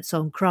deterrents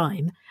on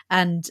crime,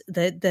 and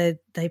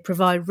they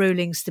provide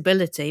ruling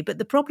stability. But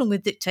the problem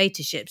with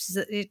dictatorships is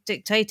that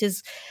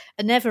dictators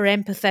are never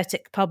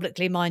empathetic,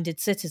 publicly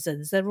minded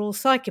citizens. They're all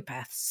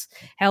psychopaths,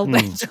 hell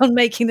bent on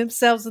making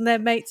themselves and their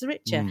mates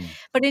richer.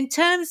 But in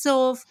terms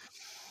of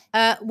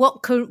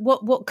what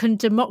can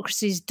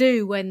democracies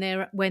do when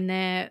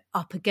they're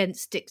up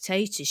against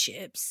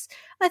dictatorships?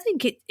 I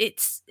think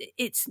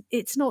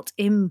it's not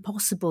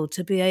impossible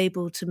to be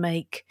able to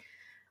make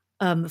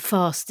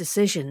fast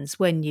decisions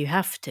when you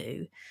have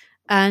to.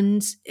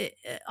 And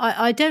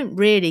I don't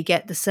really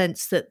get the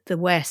sense that the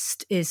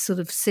West is sort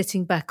of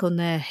sitting back on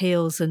their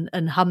heels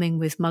and humming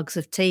with mugs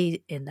of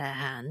tea in their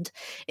hand.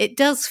 It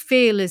does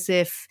feel as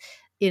if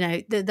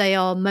that they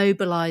are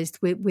mobilized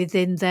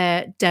within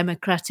their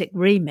democratic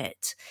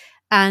remit.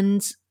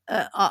 And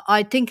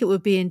I think it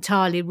would be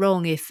entirely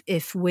wrong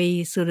if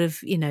we sort of,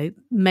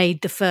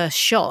 made the first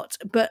shot.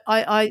 But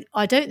I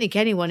don't think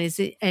anyone is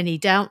in any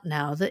doubt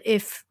now that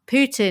if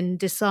Putin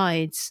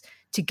decides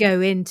to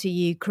go into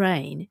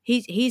Ukraine,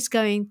 he's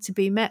going to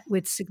be met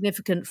with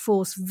significant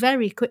force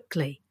very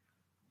quickly.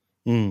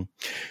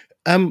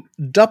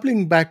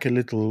 Doubling back a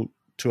little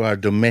to our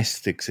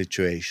domestic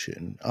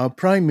situation, our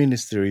Prime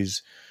Minister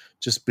is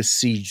just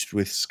besieged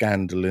with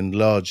scandal and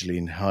largely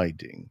in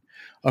hiding.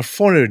 Our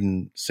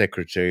Foreign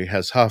Secretary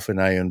has half an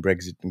eye on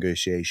Brexit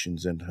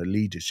negotiations and her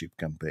leadership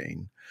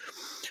campaign.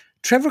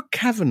 Trevor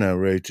Kavanagh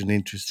wrote an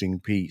interesting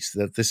piece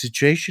that the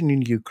situation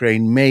in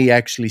Ukraine may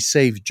actually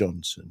save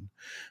Johnson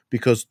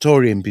because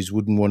Tory MPs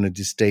wouldn't want to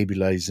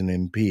destabilise an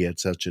MP at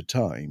such a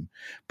time.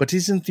 But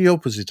isn't the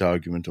opposite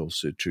argument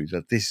also true,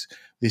 that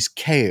this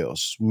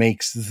chaos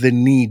makes the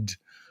need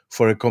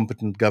for a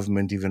competent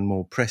government even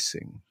more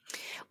pressing?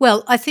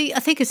 Well, I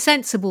think a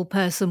sensible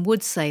person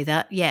would say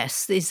that,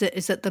 yes, is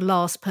that the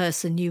last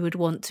person you would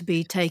want to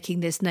be taking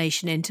this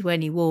nation into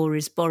any war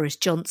is Boris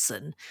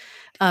Johnson,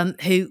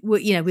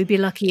 we'd be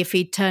lucky if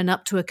he'd turn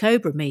up to a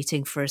Cobra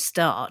meeting for a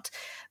start.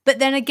 But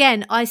then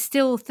again, I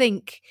still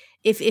think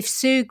if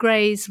Sue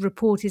Gray's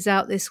report is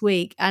out this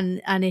week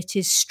and it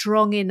is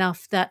strong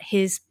enough that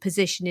his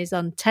position is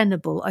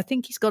untenable, I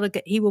think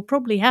he will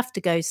probably have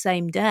to go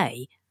same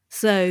day.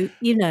 So,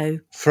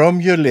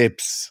 From your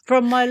lips.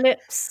 from my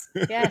lips,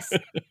 yes.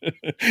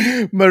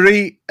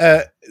 Marie,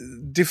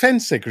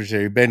 Defense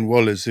Secretary Ben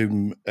Wallace,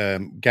 whom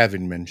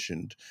Gavin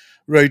mentioned,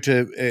 wrote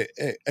a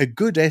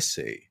good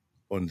essay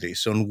on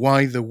this, on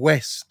why the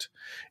West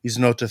is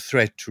not a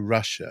threat to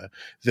Russia.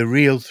 The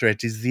real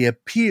threat is the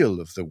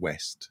appeal of the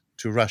West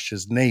to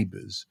Russia's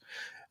neighbors.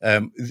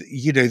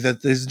 That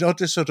there's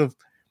not a sort of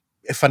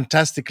a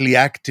fantastically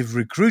active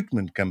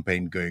recruitment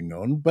campaign going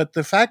on, but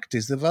the fact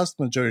is the vast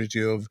majority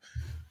of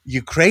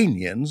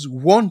Ukrainians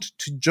want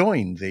to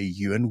join the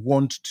EU and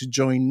want to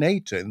join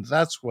NATO, and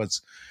that's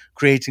what's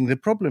creating the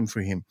problem for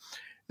him.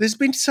 There's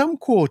been some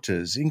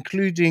quarters,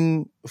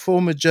 including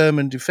former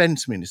German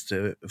Defense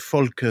Minister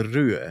Volker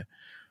Ruhe,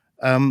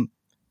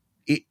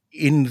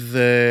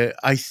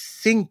 I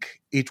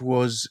think it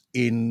was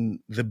in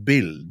the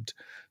Bild,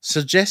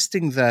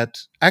 suggesting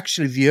that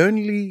actually the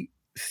only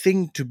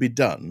thing to be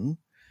done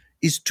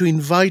is to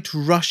invite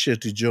Russia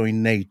to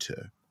join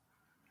NATO.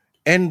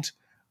 And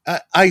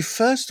I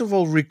first of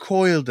all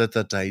recoiled at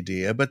that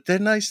idea, but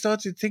then I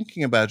started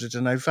thinking about it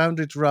and I found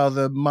it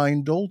rather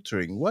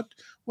mind-altering. What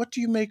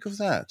do you make of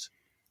that?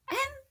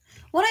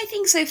 What I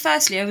think, so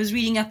firstly, I was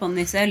reading up on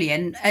this earlier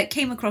and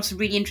came across a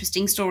really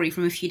interesting story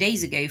from a few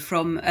days ago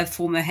from a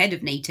former head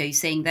of NATO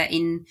saying that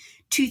in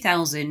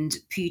 2000,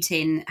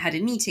 Putin had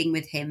a meeting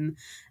with him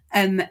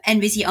and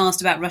basically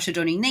asked about Russia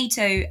joining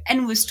NATO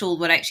and was told,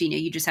 well, actually, no,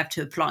 you just have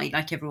to apply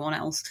like everyone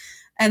else.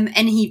 And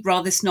he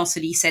rather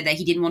snottily said that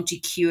he didn't want to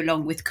queue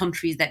along with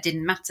countries that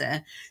didn't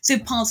matter. So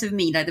part of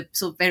me, like the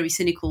sort of very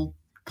cynical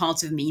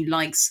part of me,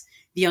 likes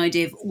the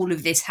idea of all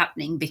of this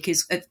happening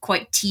because a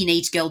quite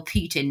teenage girl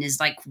Putin is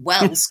like,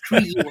 well, screw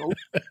you all.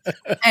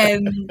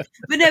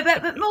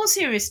 But more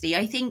seriously,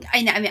 I think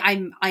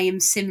I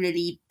am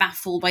similarly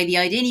baffled by the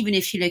idea. And even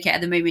if you look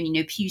at the moment,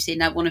 Putin,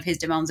 like one of his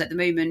demands at the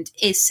moment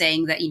is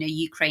saying that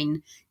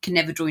Ukraine can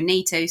never join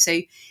NATO.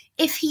 So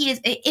if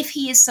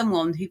he is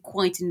someone who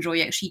quite enjoy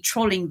actually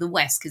trolling the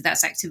West, because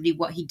that's actively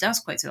what he does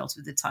quite a lot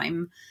of the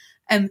time.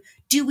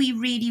 Do we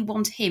really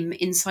want him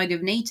inside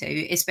of NATO,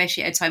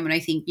 especially at a time when I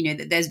think,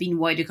 that there's been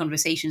wider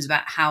conversations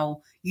about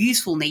how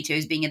useful NATO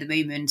is being at the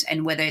moment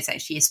and whether it's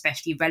actually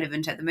especially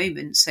relevant at the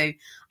moment. So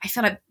I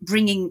feel like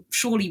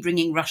surely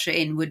bringing Russia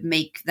in would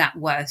make that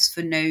worse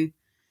for no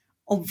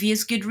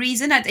obvious good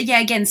reason.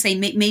 Again,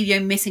 maybe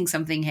I'm missing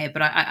something here,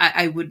 but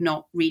I would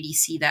not really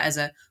see that as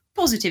a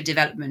positive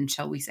development,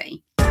 shall we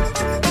say.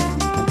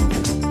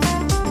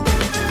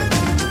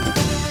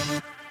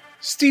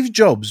 Steve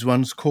Jobs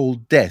once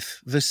called death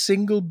the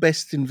single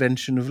best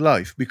invention of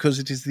life because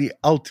it is the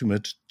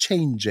ultimate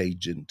change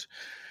agent.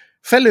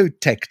 Fellow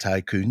tech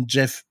tycoon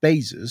Jeff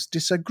Bezos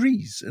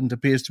disagrees and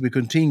appears to be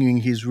continuing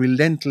his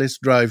relentless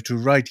drive to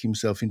write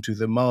himself into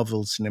the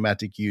Marvel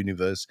Cinematic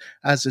Universe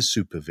as a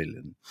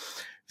supervillain.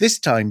 This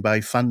time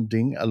by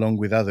funding, along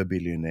with other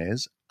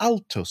billionaires,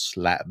 Altos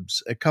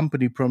Labs, a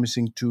company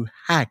promising to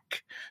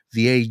hack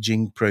the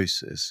aging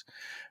process.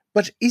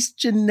 But is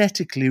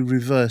genetically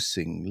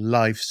reversing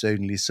life's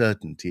only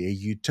certainty a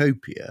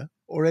utopia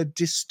or a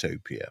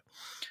dystopia?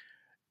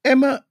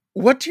 Emma,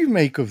 what do you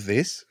make of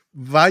this?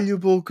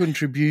 Valuable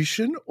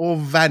contribution or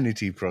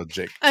vanity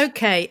project?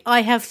 Okay,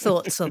 I have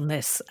thoughts on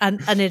this,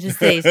 and it is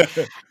these.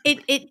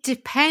 It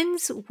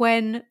depends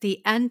when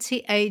the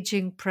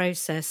anti-aging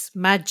process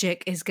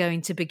magic is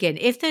going to begin.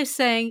 If they're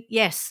saying,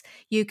 yes,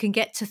 you can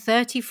get to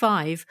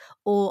 35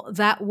 or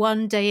that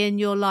one day in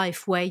your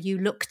life where you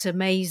looked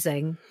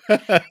amazing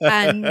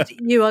and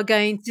you are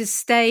going to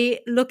stay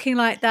looking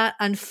like that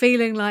and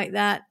feeling like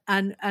that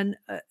and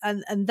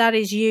that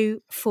is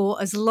you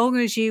for as long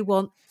as you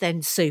want,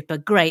 then super,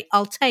 great,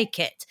 I'll take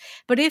it.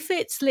 But if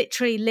it's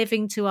literally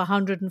living to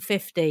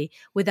 150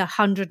 with a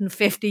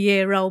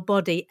 150-year-old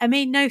body, I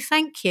mean, no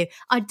thank you.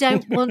 I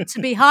don't want to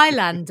be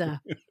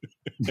Highlander.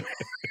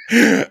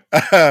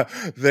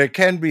 There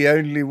can be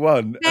only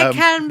one. There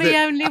can be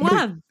only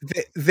one.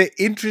 The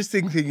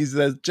interesting thing is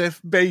that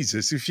Jeff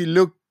Bezos, if you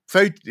look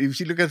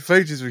at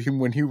photos of him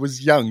when he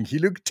was young, he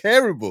looked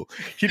terrible.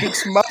 He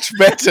looks much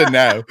better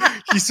now.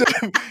 He sort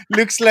of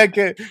looks like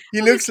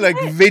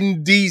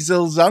Vin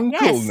Diesel's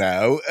uncle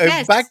now.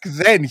 Yes. Back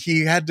then,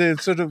 he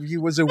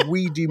was a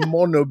weedy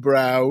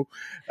monobrow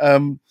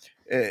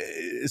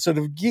sort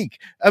of geek.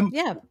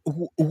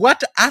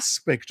 What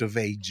aspect of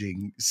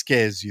aging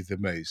scares you the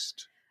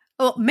most?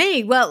 Oh,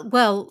 me?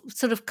 Well,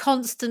 sort of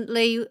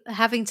constantly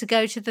having to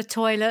go to the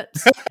toilet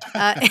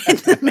in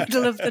the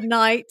middle of the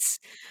night.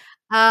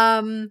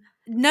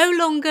 No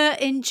longer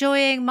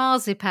enjoying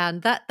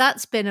marzipan.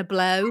 That's been a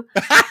blow.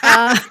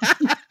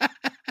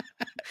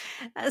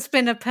 That's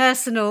been a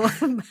personal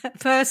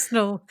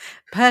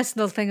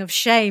thing of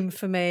shame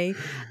for me.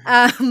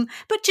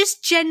 But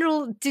just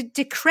general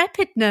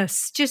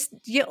decrepitness, just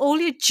all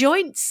your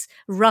joints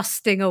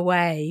rusting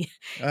away.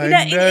 I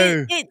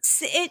know.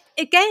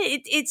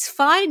 It's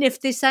fine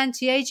if this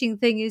anti-aging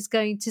thing is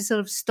going to sort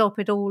of stop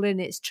it all in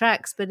its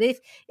tracks, but if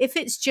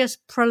it's just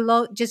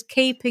just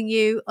keeping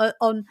you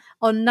on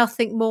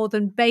nothing more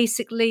than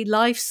basically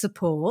life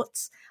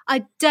support,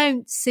 I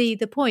don't see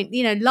the point.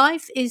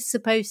 Life is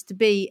supposed to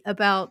be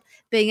about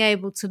being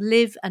able to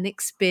live and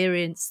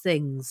experience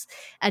things.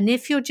 And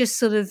if you're just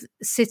sort of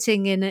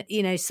sitting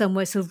in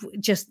somewhere sort of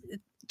just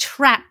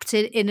trapped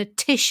in a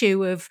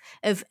tissue of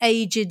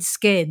aged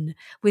skin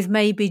with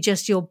maybe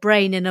just your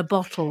brain in a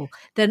bottle,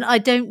 then I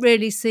don't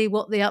really see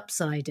what the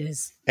upside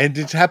is. And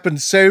it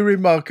happened so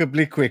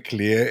remarkably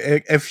quickly.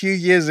 A few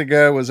years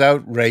ago, I was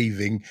out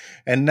raving.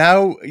 And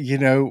now,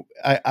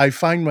 I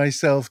find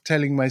myself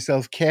telling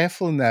myself,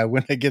 careful now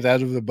when I get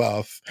out of the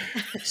bath.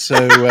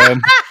 So,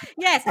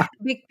 yes,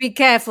 be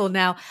careful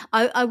now.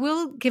 I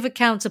will give a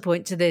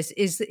counterpoint to this,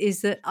 is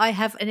that I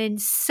have an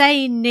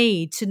insane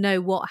need to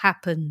know what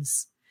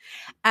happens.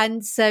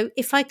 And so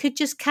if I could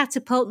just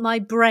catapult my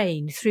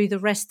brain through the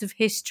rest of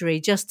history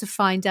just to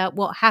find out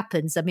what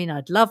happens, I mean,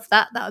 I'd love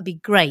that. That would be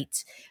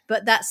great.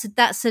 But that's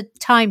a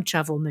time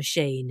travel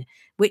machine,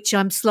 which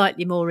I'm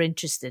slightly more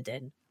interested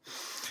in.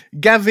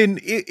 Gavin,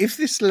 if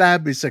this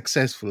lab is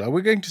successful, are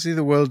we going to see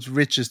the world's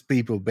richest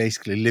people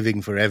basically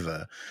living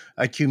forever,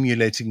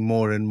 accumulating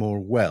more and more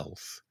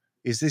wealth?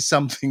 Is this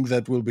something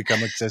that will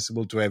become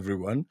accessible to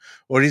everyone?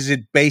 Or is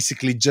it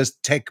basically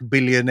just tech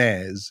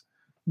billionaires?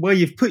 Well,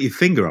 you've put your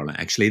finger on it,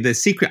 actually. The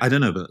secret, I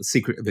don't know about the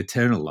secret of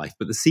eternal life,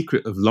 but the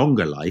secret of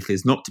longer life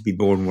is not to be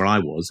born where I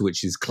was,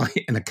 which is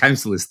in a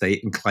council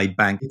estate in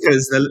Clydebank,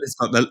 because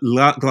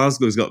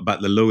Glasgow's got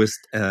about the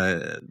lowest,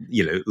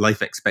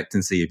 life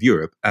expectancy of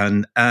Europe.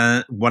 And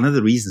one of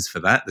the reasons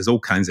for that, there's all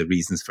kinds of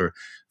reasons for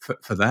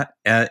that.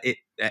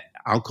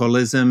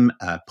 Alcoholism,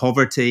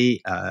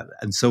 poverty,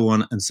 and so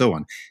on and so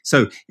on.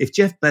 So if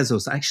Jeff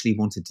Bezos actually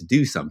wanted to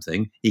do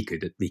something, he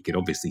could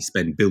obviously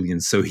spend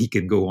billions so he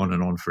can go on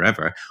and on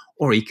forever,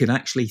 or he could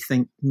actually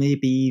think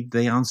maybe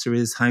the answer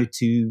is how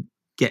to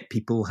get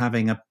people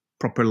having a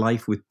proper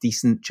life with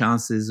decent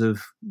chances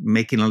of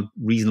making a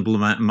reasonable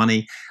amount of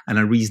money and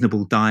a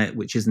reasonable diet,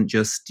 which isn't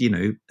just,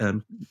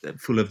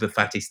 full of the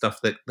fatty stuff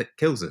that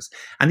kills us.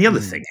 And the other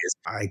thing is,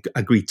 I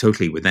agree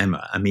totally with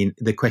Emma. I mean,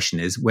 the question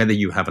is whether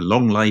you have a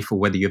long life or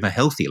whether you have a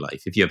healthy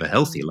life. If you have a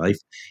healthy life,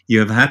 you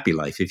have a happy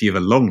life. If you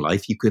have a long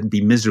life, you could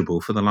be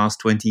miserable for the last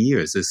 20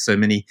 years, as so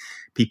many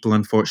people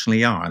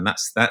unfortunately are. And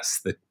that's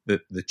the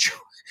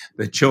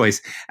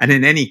choice. And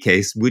in any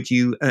case, would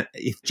you,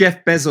 if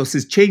Jeff Bezos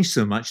has changed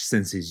so much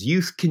since his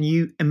youth, can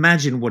you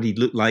imagine what he'd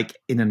look like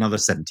in another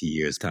 70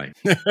 years' time?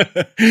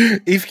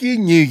 If you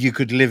knew you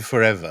could live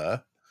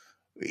forever,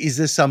 is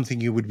there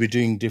something you would be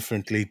doing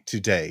differently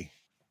today?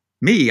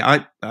 Me,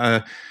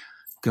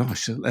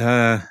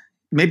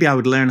 maybe I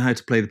would learn how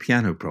to play the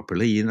piano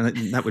properly.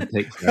 That would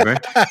take forever.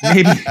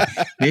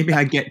 maybe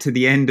I'd get to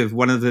the end of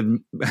one of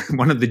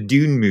the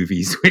Dune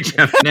movies, which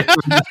I've never.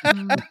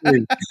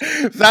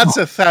 That's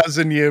a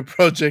 1,000-year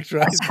project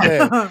right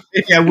there.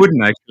 Maybe I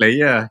wouldn't actually.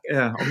 Yeah.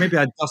 Or maybe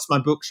I'd dust my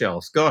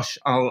bookshelves. Gosh,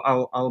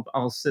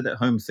 I'll sit at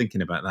home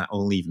thinking about that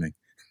all evening.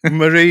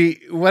 Marie,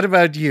 what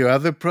about you? Are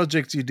there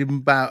projects you'd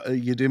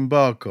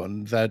embark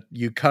on that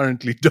you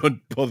currently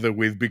don't bother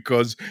with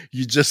because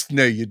you just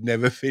know you'd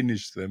never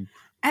finish them?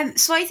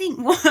 So I think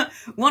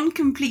one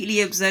completely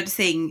absurd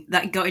thing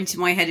that got into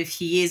my head a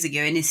few years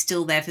ago and is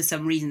still there for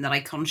some reason that I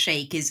can't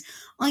shake is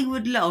I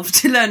would love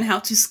to learn how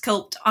to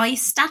sculpt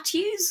ice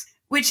statues,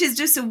 which is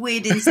just a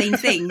weird, insane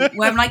thing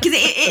where I'm like, because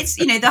it's,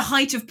 the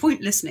height of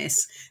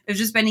pointlessness of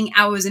just spending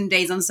hours and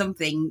days on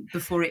something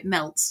before it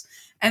melts.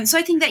 So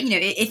I think that,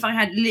 if I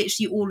had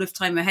literally all of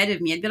time ahead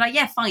of me, I'd be like,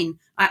 yeah, fine.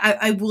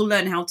 I will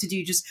learn how to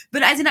do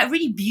but as in that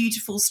really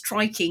beautiful,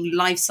 striking,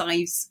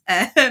 life-size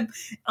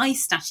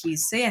ice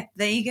statues. So yeah,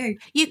 there you go.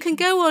 You can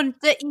go on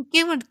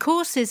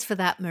courses for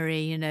that,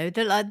 Marie,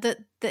 that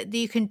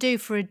you can do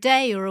for a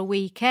day or a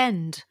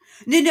weekend.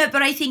 No,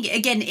 but I think,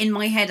 again, in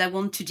my head, I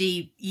want to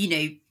do,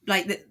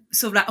 like the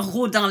sort of like a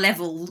Rodin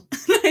level.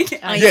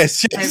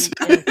 Yes.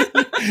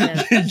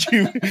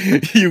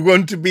 You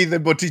want to be the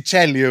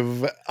Botticelli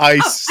of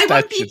ice statuary. I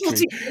want people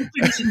to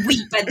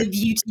weep at the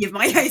beauty of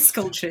my ice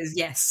sculptures,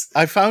 yes.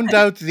 I found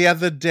out the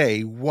other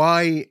day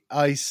why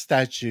ice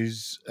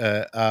statues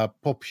are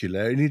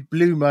popular, and it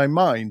blew my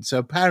mind. So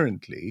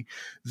apparently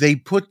they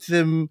put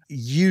them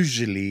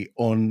usually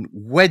on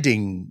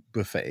wedding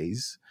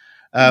buffets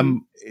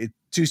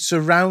to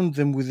surround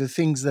them with the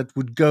things that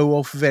would go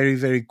off very,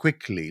 very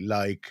quickly,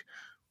 like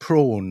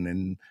prawn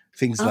and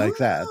things like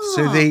that.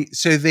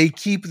 So they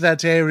keep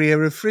that area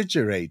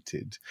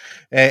refrigerated,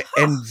 and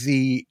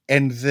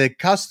the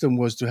custom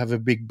was to have a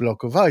big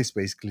block of ice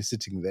basically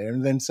sitting there.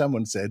 And then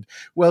someone said,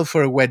 "Well,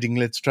 for a wedding,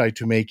 let's try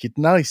to make it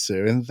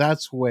nicer," and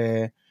that's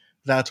where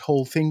that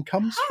whole thing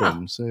comes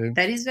from. So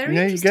that is very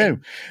there interesting.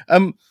 you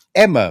go,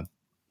 Emma.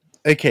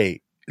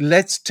 Okay,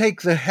 let's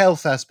take the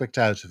health aspect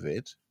out of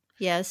it.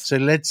 Yes. So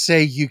let's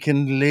say you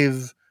can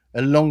live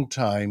a long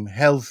time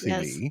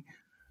healthily,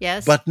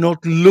 Yes. but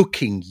not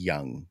looking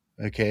young.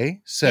 Okay,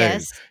 so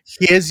Yes.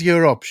 here's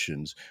your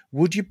options.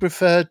 Would you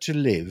prefer to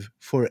live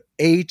for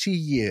 80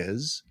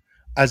 years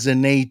as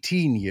an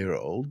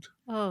 18-year-old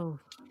Oh.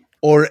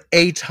 or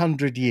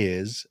 800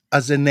 years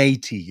as an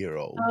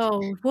 80-year-old?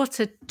 Oh, what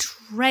a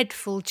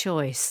dreadful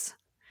choice.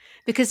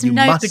 Because You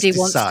must nobody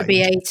wants to be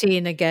decide.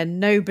 18 again.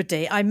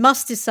 Nobody. I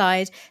must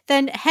decide.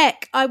 Then,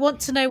 heck, I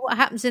want to know what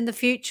happens in the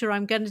future.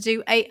 I'm going to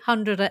do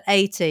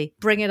 880.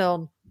 Bring it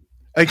on.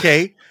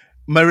 Okay,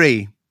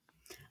 Marie.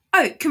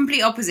 Oh,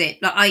 complete opposite.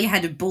 Like, I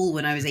had a ball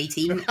when I was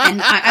 18,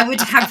 and I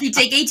would happily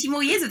take 80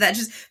 more years of that.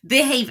 Just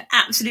behave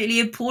absolutely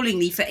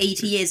appallingly for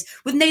 80 years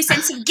with no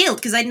sense of guilt,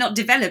 because I'd not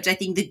developed, I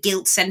think, the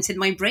guilt sense in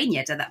my brain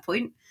yet at that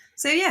point.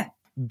 So, yeah.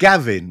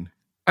 Gavin.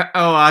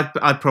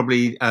 I'd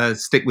probably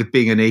stick with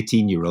being an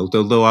 18-year-old,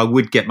 although I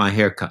would get my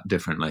hair cut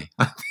differently.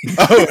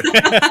 Oh.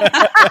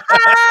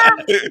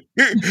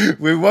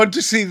 We want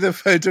to see the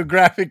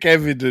photographic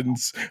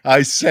evidence,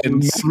 I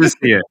sense. Never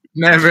see it.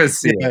 Never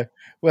see it.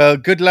 Well,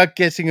 good luck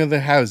getting on the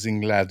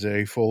housing ladder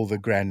if all the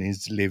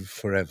grannies live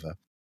forever.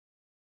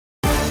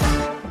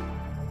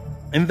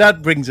 And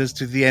that brings us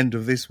to the end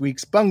of this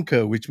week's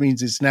Bunker, which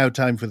means it's now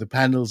time for the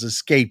panel's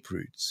escape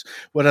routes.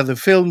 What are the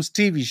films,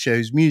 TV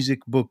shows,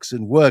 music, books,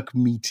 and work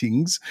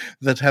meetings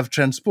that have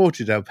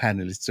transported our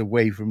panelists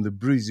away from the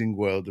bruising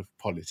world of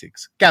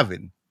politics?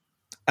 Gavin.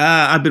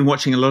 I've been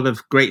watching a lot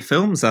of great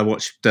films. I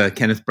watched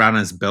Kenneth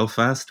Branagh's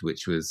Belfast,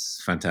 which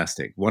was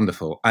fantastic,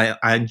 wonderful. I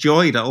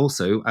enjoyed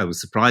also, I was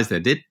surprised I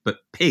did, but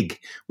Pig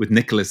with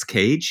Nicolas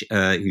Cage,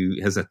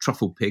 who has a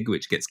truffle pig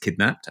which gets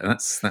kidnapped.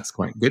 That's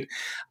quite good.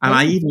 And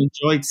I even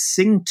enjoyed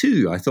Sing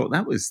 2. I thought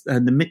that was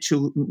the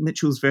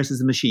Mitchells versus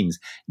the Machines.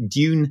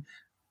 Dune,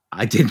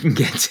 I didn't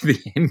get to the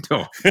end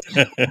of.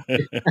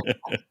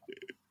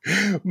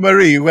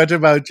 Marie, what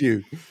about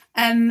you?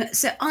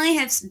 So I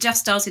have just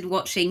started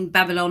watching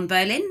Babylon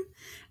Berlin,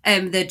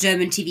 the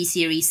German TV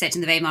series set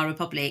in the Weimar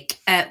Republic,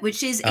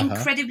 which is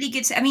incredibly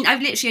good. I mean,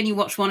 I've literally only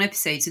watched one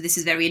episode, so this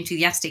is very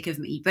enthusiastic of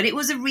me, but it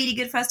was a really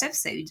good first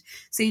episode.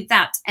 So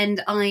that,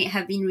 and I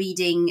have been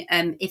reading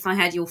If I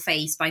Had Your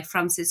Face by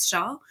Frances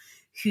Shah,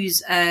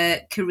 who's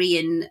a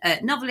Korean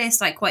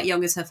novelist, like quite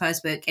young as her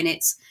first book, and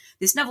it's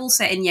this novel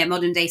set in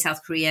modern day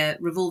South Korea,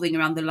 revolving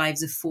around the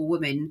lives of 4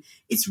 women.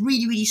 It's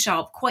really, really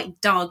sharp,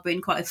 quite dark, but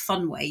in quite a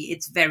fun way.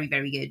 It's very,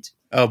 very good.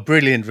 Oh,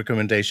 brilliant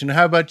recommendation.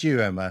 How about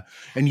you, Emma?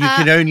 And you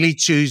can only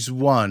choose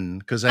one,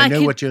 because I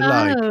know what you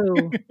like.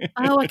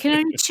 I can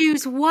only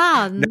choose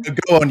one. No,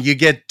 go on, you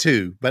get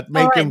 2, but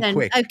make them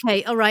quick.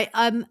 Okay, all right.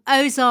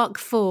 Ozark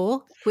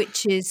 4,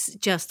 which is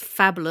just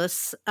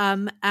fabulous.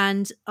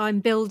 And I'm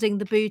building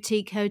the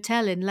boutique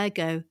hotel in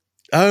Lego.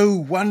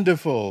 Oh,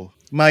 wonderful.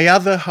 My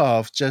other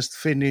half just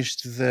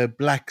finished The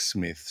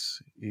Blacksmiths.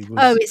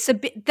 It's a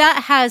bit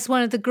that has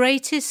one of the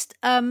greatest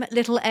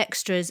little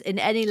extras in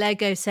any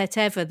Lego set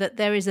ever, that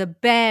there is a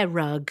bear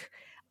rug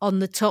on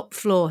the top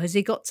floor. Has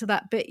he got to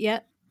that bit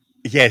yet?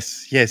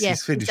 Yes,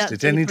 he's finished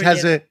it. And it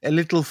has a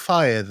little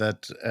fire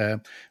that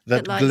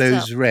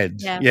glows red.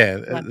 Yeah,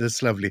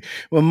 that's lovely.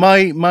 Well,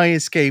 my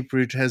escape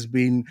route has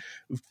been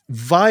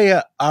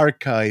via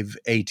Archive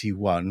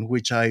 81,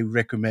 which I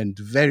recommend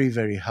very,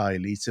 very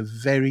highly. It's a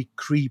very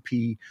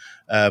creepy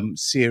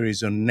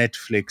series on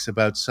Netflix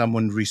about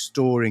someone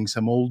restoring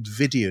some old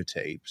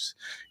videotapes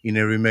in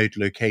a remote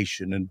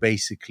location and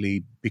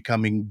basically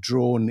becoming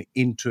drawn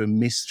into a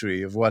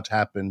mystery of what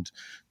happened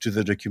to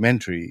the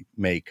documentary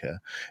maker.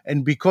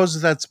 And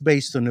because that's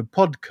based on a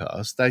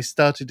podcast, I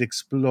started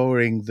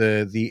exploring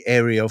the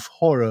area of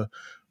horror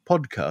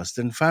podcast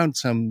and found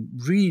some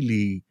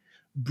really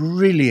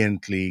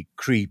brilliantly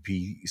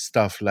creepy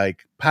stuff,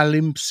 like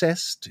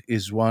Palimpsest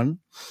is one,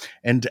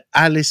 and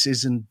Alice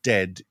Isn't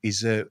Dead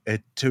is a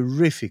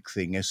terrific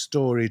thing, a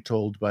story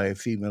told by a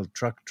female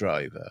truck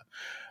driver.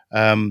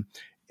 And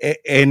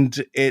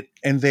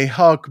they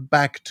hark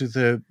back to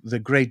the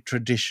great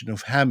tradition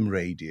of ham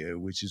radio,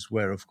 which is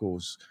where, of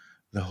course,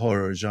 the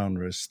horror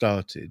genre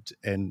started,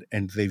 and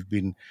they've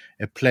been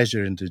a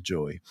pleasure and a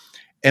joy.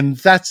 And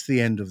that's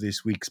the end of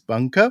this week's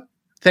Bunker.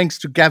 Thanks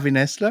to Gavin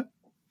Esler.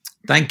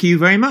 Thank you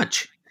very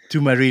much.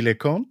 To Marie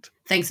Leconte.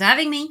 Thanks for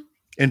having me.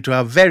 And to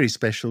our very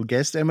special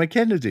guest, Emma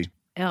Kennedy.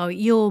 Oh,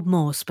 you're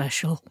more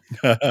special.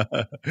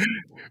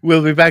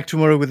 We'll be back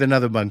tomorrow with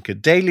another Bunker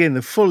Daily and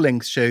the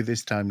full-length show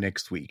this time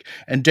next week.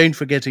 And don't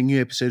forget a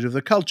new episode of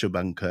The Culture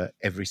Bunker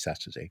every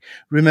Saturday.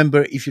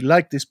 Remember, if you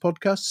like this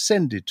podcast,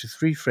 send it to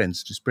 3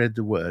 friends to spread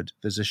the word.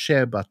 There's a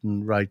share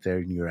button right there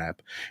in your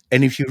app.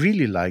 And if you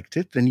really liked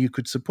it, then you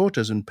could support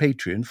us on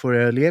Patreon for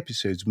early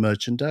episodes,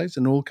 merchandise,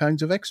 and all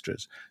kinds of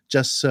extras.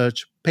 Just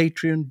search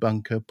Patreon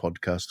Bunker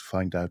Podcast to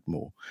find out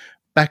more.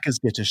 Backers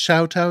get a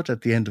shout-out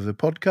at the end of the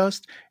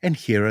podcast, and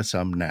here are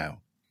some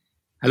now.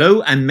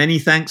 Hello, and many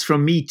thanks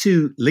from me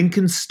to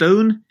Lincoln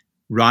Stone,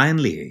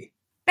 Ryan Lee.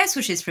 Best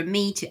wishes from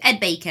me to Ed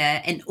Baker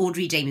and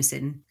Audrey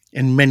Jameson.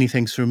 And many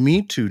thanks from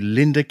me to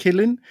Linda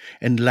Killen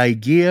and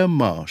Lygia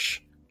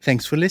Marsh.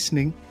 Thanks for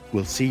listening.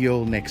 We'll see you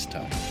all next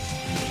time.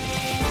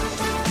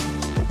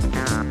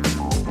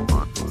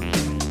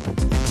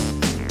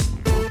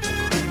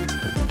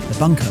 The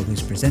Bunker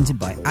was presented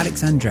by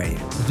Alex Andreou,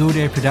 with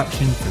audio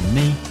production from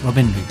me,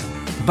 Robin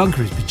Lugan. The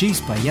Bunker is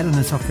produced by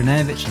Jelena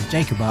Sofronevich and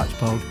Jacob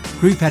Archbold.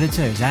 Group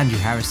editor is Andrew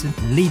Harrison,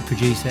 and lead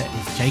producer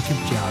is Jacob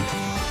Jarg.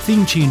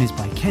 Theme tune is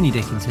by Kenny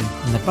Dickinson,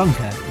 and The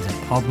Bunker is a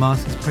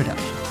Podmasters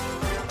production.